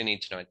 I actually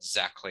need to know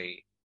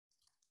exactly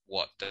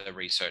what the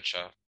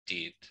researcher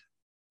did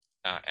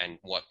and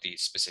what the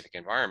specific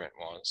environment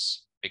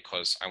was,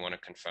 because I want to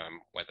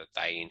confirm whether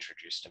they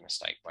introduced a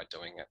mistake by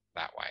doing it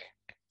that way.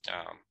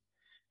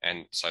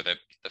 And so the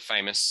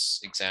famous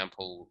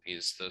example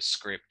is the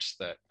script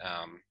that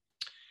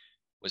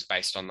was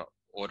based on the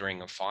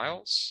ordering of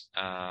files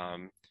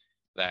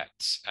that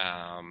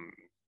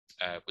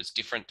was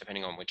different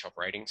depending on which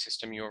operating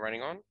system you were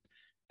running on.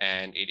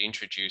 And it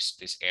introduced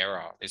this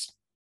error, this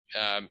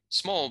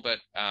small but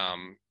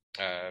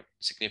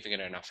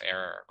significant enough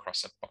error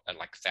across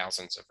like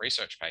thousands of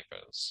research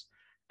papers,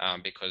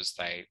 because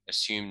they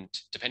assumed,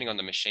 depending on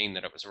the machine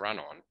that it was run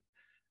on,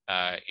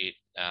 it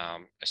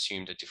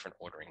assumed a different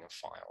ordering of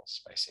files,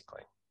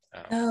 basically.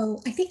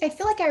 I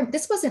feel like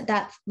this wasn't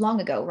that long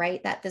ago,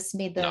 right? That this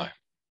made the... No,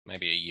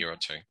 maybe a year or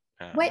two.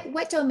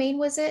 What domain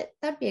was it?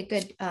 That'd be a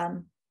good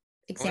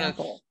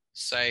example.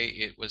 Say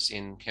it was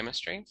in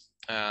chemistry.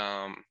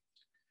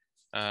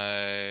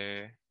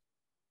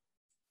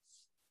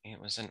 It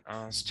was an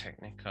Ars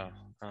Technica.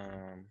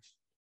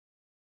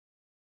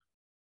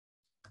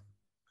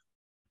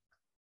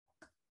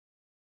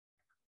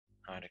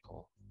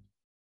 article.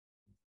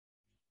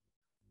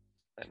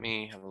 Let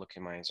me have a look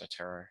in my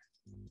Zotero.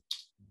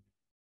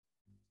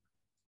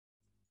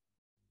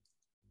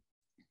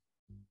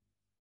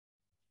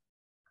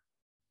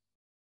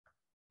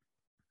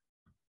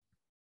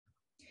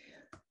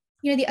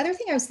 You know, the other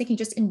thing I was thinking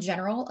just in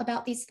general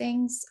about these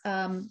things,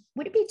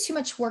 would it be too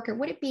much work or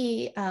would it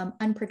be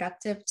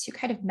unproductive to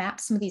kind of map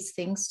some of these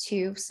things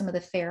to some of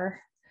the FAIR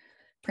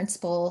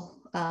principle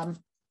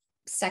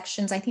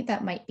sections? I think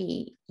that might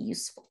be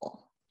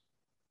useful.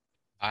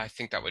 I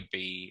think that would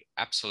be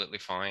absolutely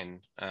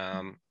fine.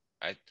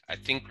 I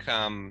think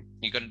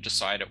you got to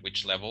decide at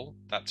which level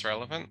that's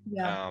relevant.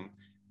 Yeah.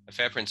 The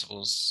FAIR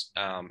principles,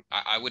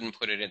 I wouldn't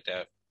put it in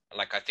there.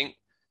 Like, I think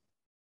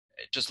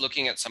just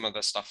looking at some of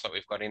the stuff that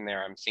we've got in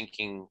there, I'm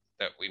thinking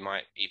that we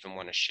might even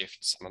want to shift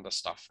some of the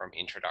stuff from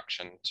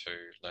introduction to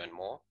learn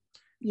more,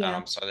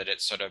 Yeah. so that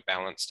it's sort of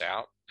balanced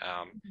out,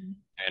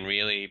 and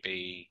really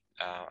be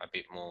a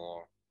bit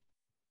more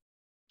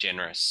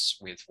generous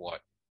with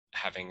what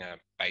having a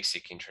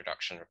basic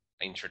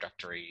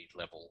introductory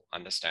level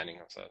understanding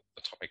of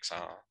the topics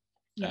are.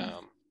 Yeah.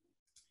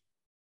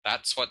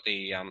 That's what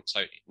the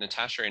so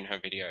Natasha in her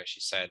video, she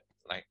said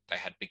like they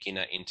had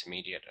beginner,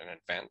 intermediate, and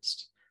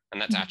advanced,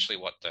 and that's actually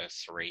what the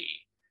three,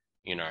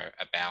 you know,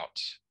 about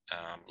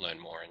learn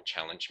more and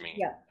challenge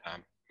me,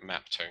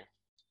 map to.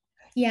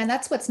 Yeah, and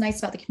that's what's nice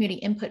about the community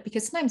input,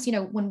 because sometimes, you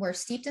know, when we're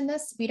steeped in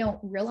this, we don't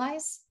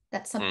realize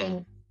that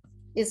something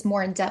is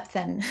more in depth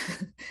than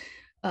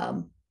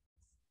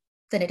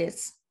it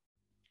is.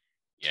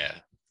 Yeah.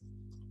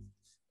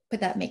 But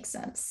that makes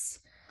sense.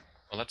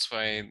 Well, that's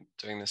why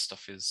doing this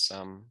stuff is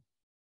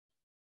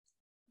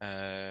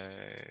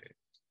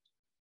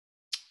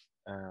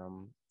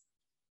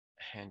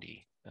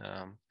handy.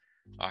 Oh,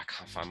 I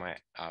can't find my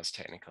Ars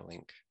Technica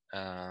link.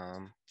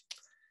 I'm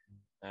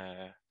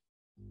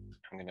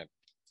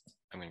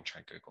gonna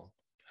try Google.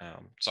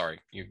 Sorry,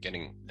 you're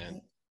getting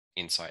an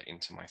insight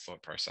into my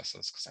thought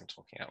processes because I'm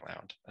talking out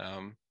loud.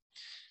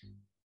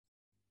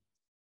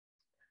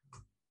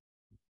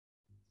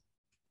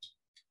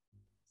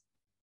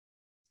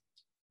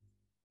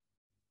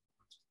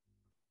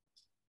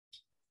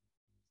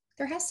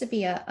 There has to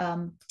be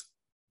a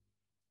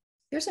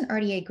there's an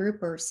RDA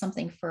group or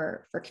something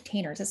for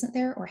containers, isn't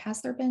there? Or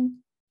has there been?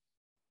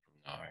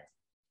 No.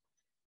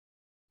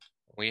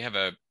 We have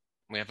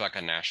like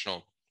a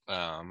national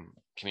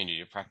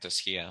community of practice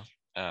here.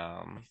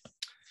 I'm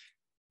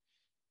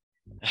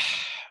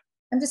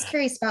just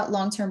curious about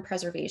long-term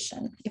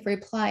preservation. If we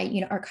apply,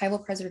 you know,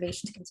 archival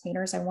preservation to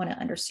containers, I want to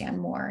understand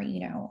more,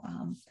 you know,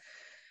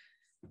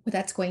 what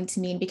that's going to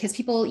mean, because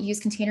people use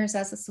containers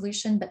as a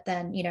solution, but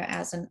then, you know,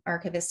 as an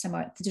archivist, I'm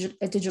a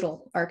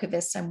digital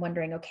archivist, I'm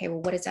wondering, okay,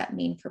 well, what does that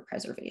mean for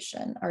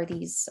preservation? Are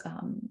these,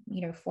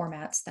 you know,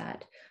 formats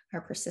that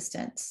are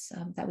persistent,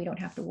 that we don't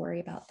have to worry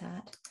about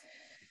that?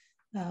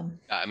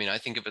 I mean, I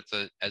think of it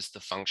as the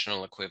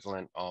functional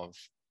equivalent of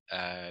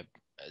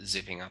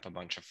zipping up a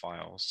bunch of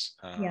files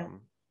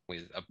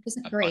with a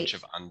bunch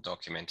of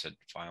undocumented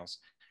files.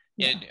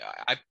 Yeah,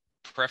 I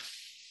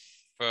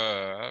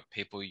prefer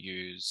people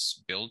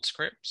use build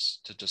scripts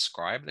to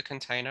describe the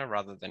container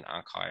rather than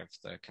archive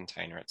the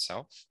container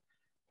itself.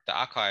 The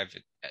archive,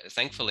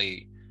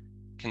 thankfully,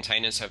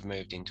 containers have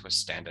moved into a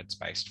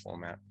standards-based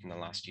format in the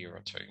last year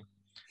or two.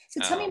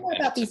 So tell me more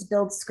about these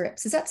build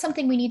scripts. Is that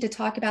something we need to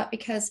talk about?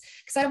 Because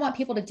I don't want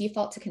people to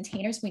default to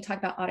containers when we talk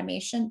about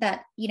automation,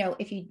 that, you know,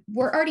 if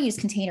we're already use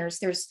containers,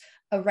 there's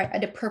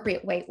an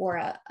appropriate way or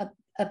a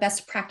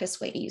best practice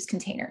way to use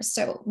containers.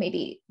 So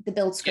maybe the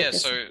build script. Yeah,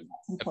 so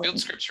a build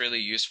script's really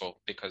useful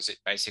because it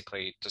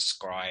basically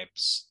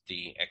describes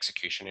the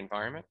execution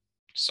environment.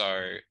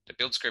 So the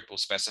build script will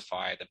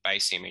specify the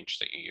base image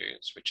that you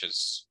use, which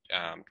is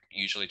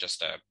usually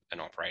just an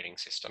operating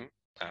system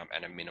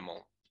and a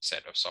minimal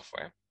set of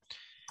software.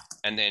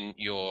 And then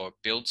your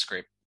build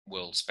script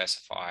will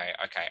specify,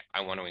 okay, I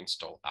want to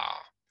install R,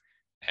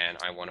 and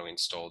I want to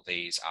install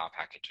these R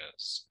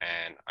packages,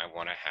 and I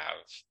want to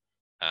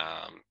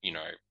have, you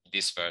know,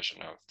 this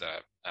version of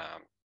the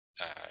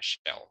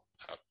shell,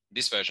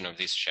 this version of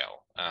this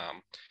shell.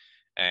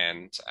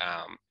 And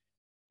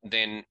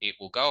then it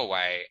will go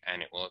away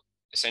and it will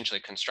essentially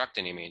construct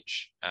an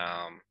image,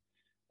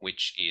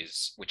 which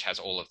has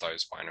all of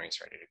those binaries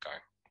ready to go.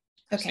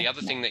 Okay. So the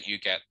other thing that you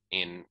get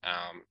in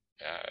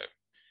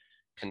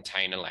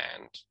container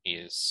land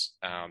is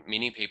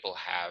many people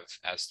have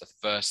as the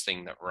first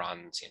thing that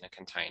runs in a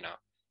container,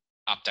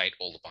 update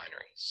all the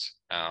binaries.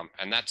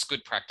 And that's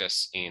good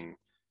practice in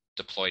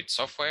deployed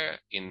software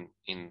in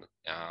the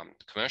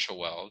commercial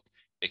world,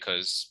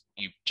 because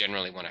you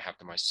generally want to have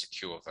the most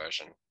secure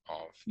version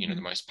of, you know,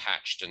 the most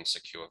patched and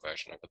secure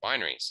version of the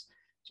binaries.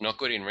 It's not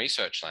good in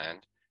research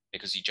land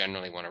because you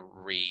generally want to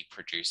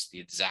reproduce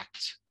the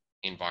exact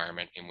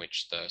environment in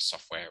which the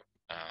software,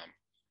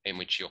 in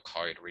which your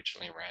code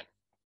originally ran.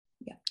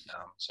 Yeah.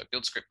 So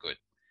build script good.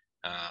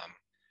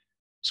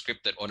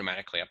 Script that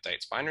automatically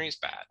updates binaries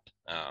bad,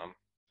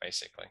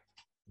 basically.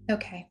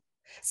 Okay.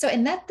 So,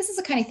 and this is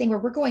the kind of thing where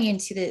we're going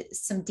into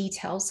some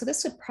details. So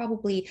this would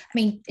probably, I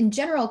mean, in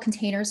general,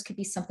 containers could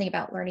be something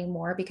about learning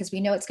more because we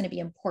know it's going to be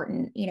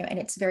important, and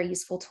it's a very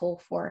useful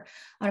tool for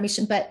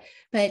automation. But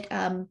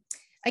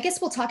I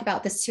guess we'll talk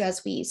about this too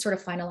as we sort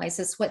of finalize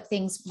this, what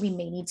things we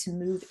may need to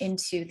move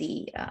into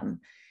the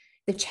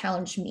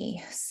challenge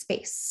me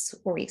space,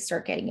 or we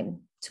start getting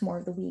into more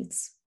of the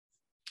weeds.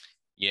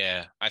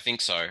 Yeah, I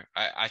think so.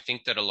 I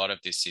think that a lot of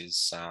this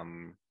is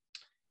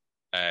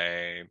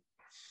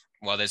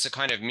well, there's a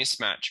kind of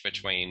mismatch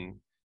between,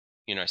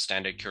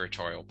 standard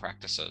curatorial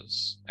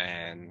practices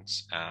and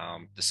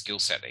the skill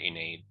set that you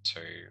need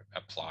to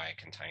apply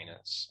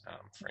containers,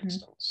 for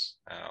instance.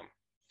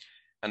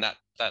 And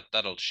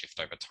that'll shift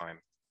over time,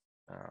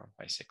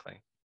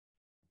 basically.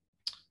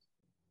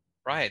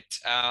 Right.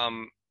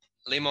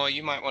 Limor,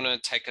 you might want to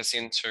take us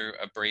into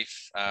a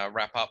brief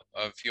wrap up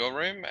of your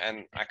room,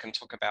 and I can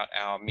talk about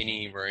our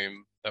mini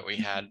room that we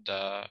had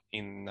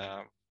in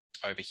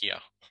over here.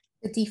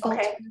 The default.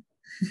 Okay.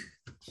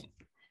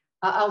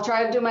 I'll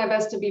try to do my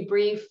best to be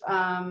brief.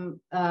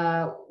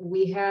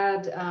 We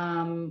had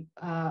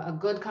a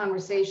good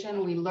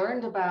conversation. We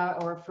learned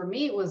about, or for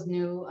me it was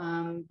new,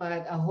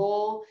 but a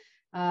whole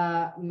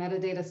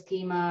metadata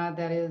schema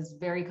that is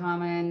very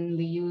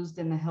commonly used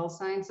in the health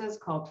sciences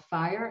called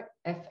FHIR,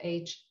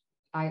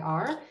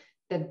 F-H-I-R,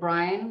 that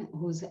Brian,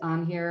 who's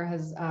on here,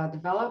 has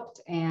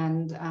developed,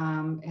 and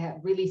it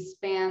really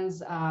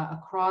spans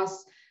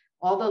across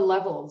all the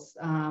levels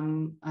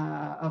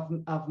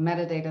of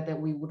metadata that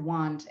we would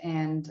want.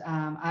 And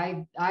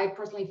I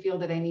personally feel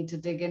that I need to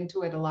dig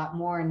into it a lot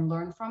more and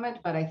learn from it,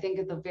 but I think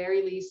at the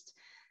very least,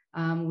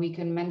 we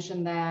can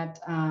mention that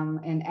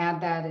and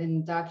add that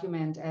in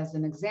document as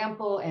an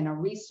example and a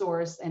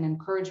resource, and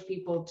encourage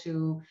people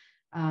to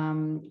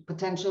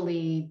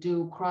potentially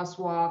do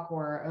crosswalk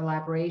or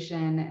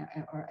elaboration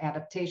or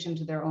adaptation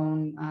to their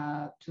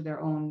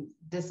own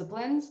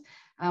disciplines,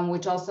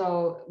 which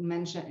also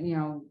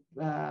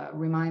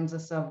reminds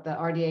us of the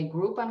RDA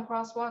group on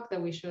crosswalk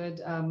that we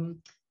should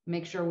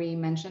make sure we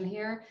mention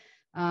here.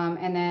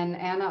 And then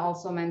Anna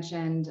also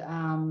mentioned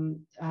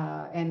and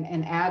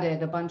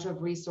added a bunch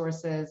of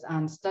resources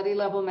on study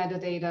level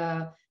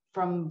metadata,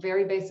 from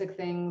very basic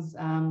things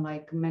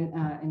like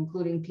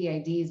including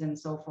PIDs and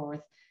so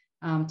forth,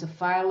 to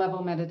file level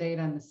metadata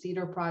and the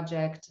CEDAR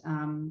project,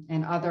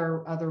 and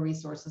other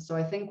resources. So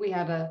I think we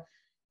had a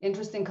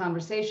interesting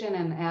conversation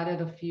and added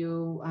a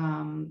few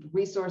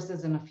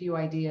resources and a few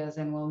ideas,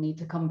 and we'll need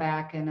to come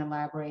back and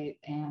elaborate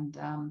and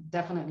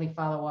definitely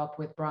follow up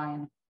with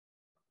Brian.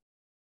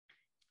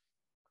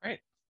 Great.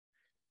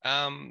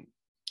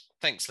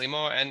 Thanks,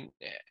 Limor. And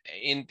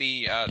in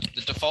the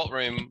default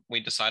room,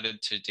 we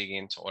decided to dig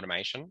into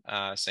automation,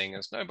 seeing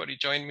as nobody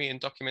joined me in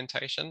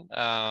documentation.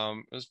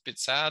 It was a bit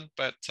sad,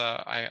 but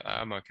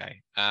I'm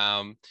okay.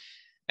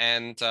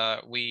 And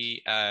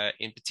we,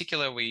 in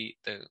particular,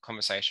 the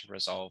conversation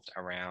revolved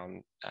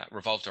around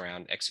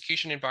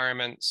execution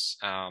environments,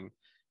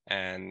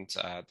 and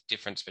the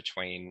difference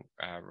between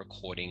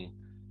recording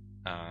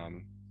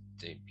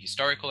the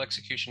historical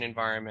execution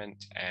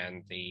environment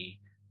and the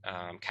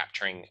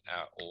capturing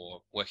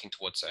or working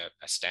towards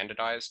a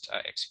standardized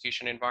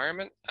execution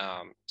environment,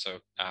 so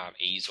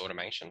ease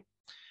automation.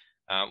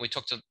 We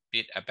talked a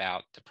bit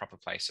about the proper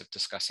place of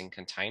discussing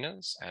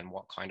containers and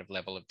what kind of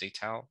level of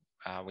detail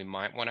we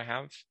might want to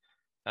have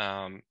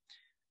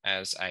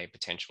as a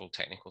potential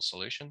technical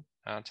solution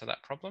to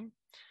that problem.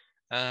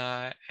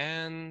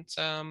 And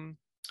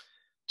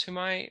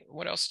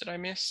what else did I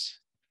miss?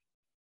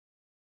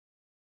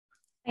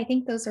 I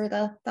think those are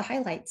the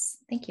highlights.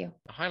 Thank you.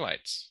 The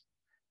highlights.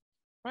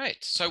 Right,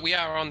 so we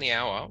are on the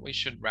hour. We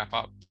should wrap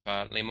up.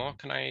 Limor,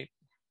 can I?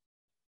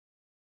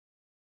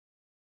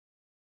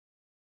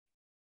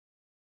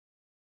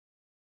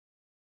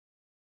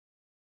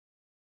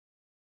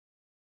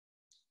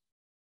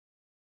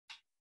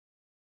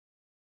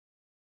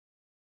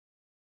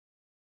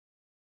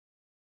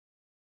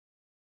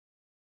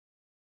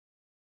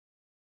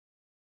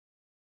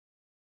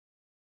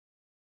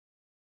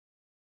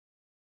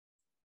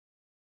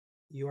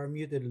 You are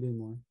muted,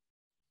 Limor.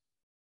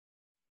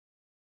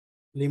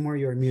 Limor,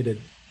 you are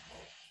muted.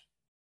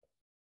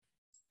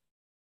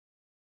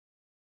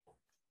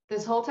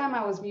 This whole time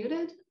I was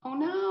muted? Oh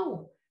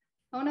no,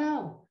 oh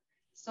no,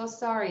 so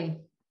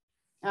sorry.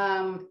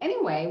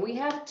 Anyway, we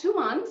have 2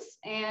 months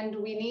and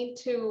we need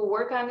to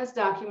work on this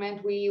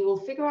document. We will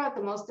figure out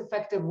the most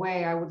effective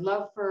way. I would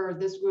love for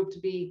this group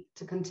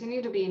to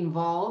continue to be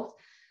involved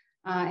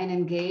and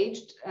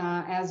engaged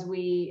as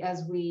we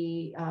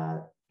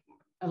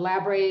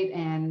elaborate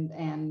and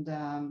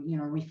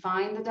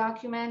refine the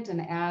document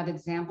and add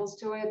examples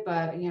to it.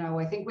 But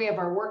I think we have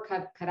our work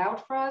cut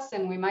out for us,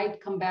 and we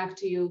might come back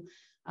to you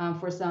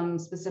for some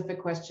specific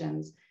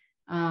questions.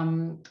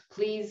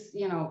 Please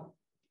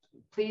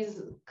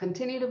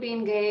continue to be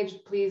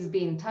engaged. Please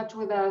be in touch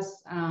with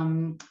us,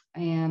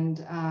 and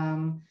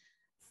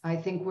I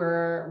think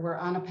we're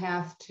on a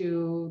path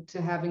to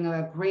having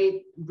a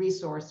great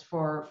resource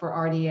for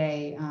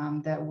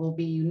RDA that will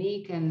be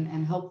unique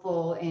and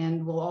helpful,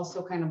 and will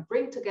also kind of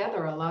bring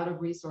together a lot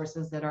of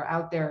resources that are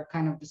out there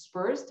kind of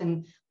dispersed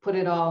and put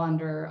it all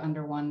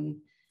under one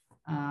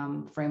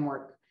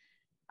framework.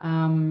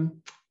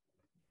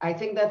 I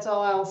think that's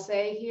all I'll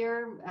say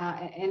here.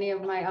 Any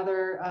of my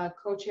other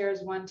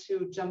co-chairs want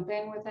to jump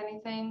in with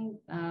anything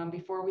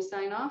before we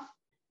sign off?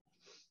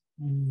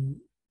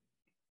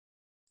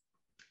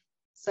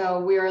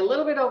 So we are a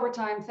little bit over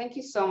time. Thank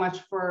you so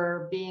much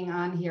for being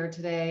on here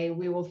today.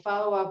 We will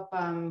follow up.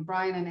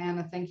 Brian and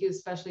Anna, thank you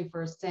especially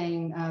for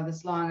staying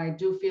this long. I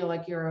do feel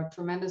like you're a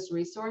tremendous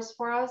resource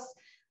for us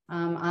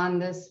on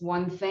this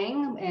one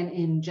thing and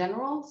in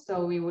general.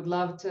 So we would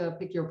love to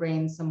pick your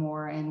brains some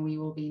more, and we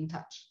will be in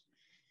touch.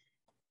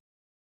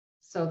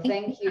 So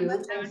thank you.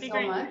 Thanks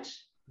so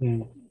much. Yeah.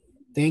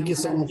 Thank you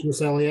so much,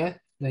 Rosalia.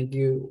 Thank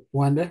you,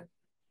 Wanda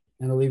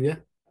and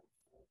Olivia.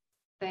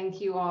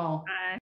 Thank you all. Bye.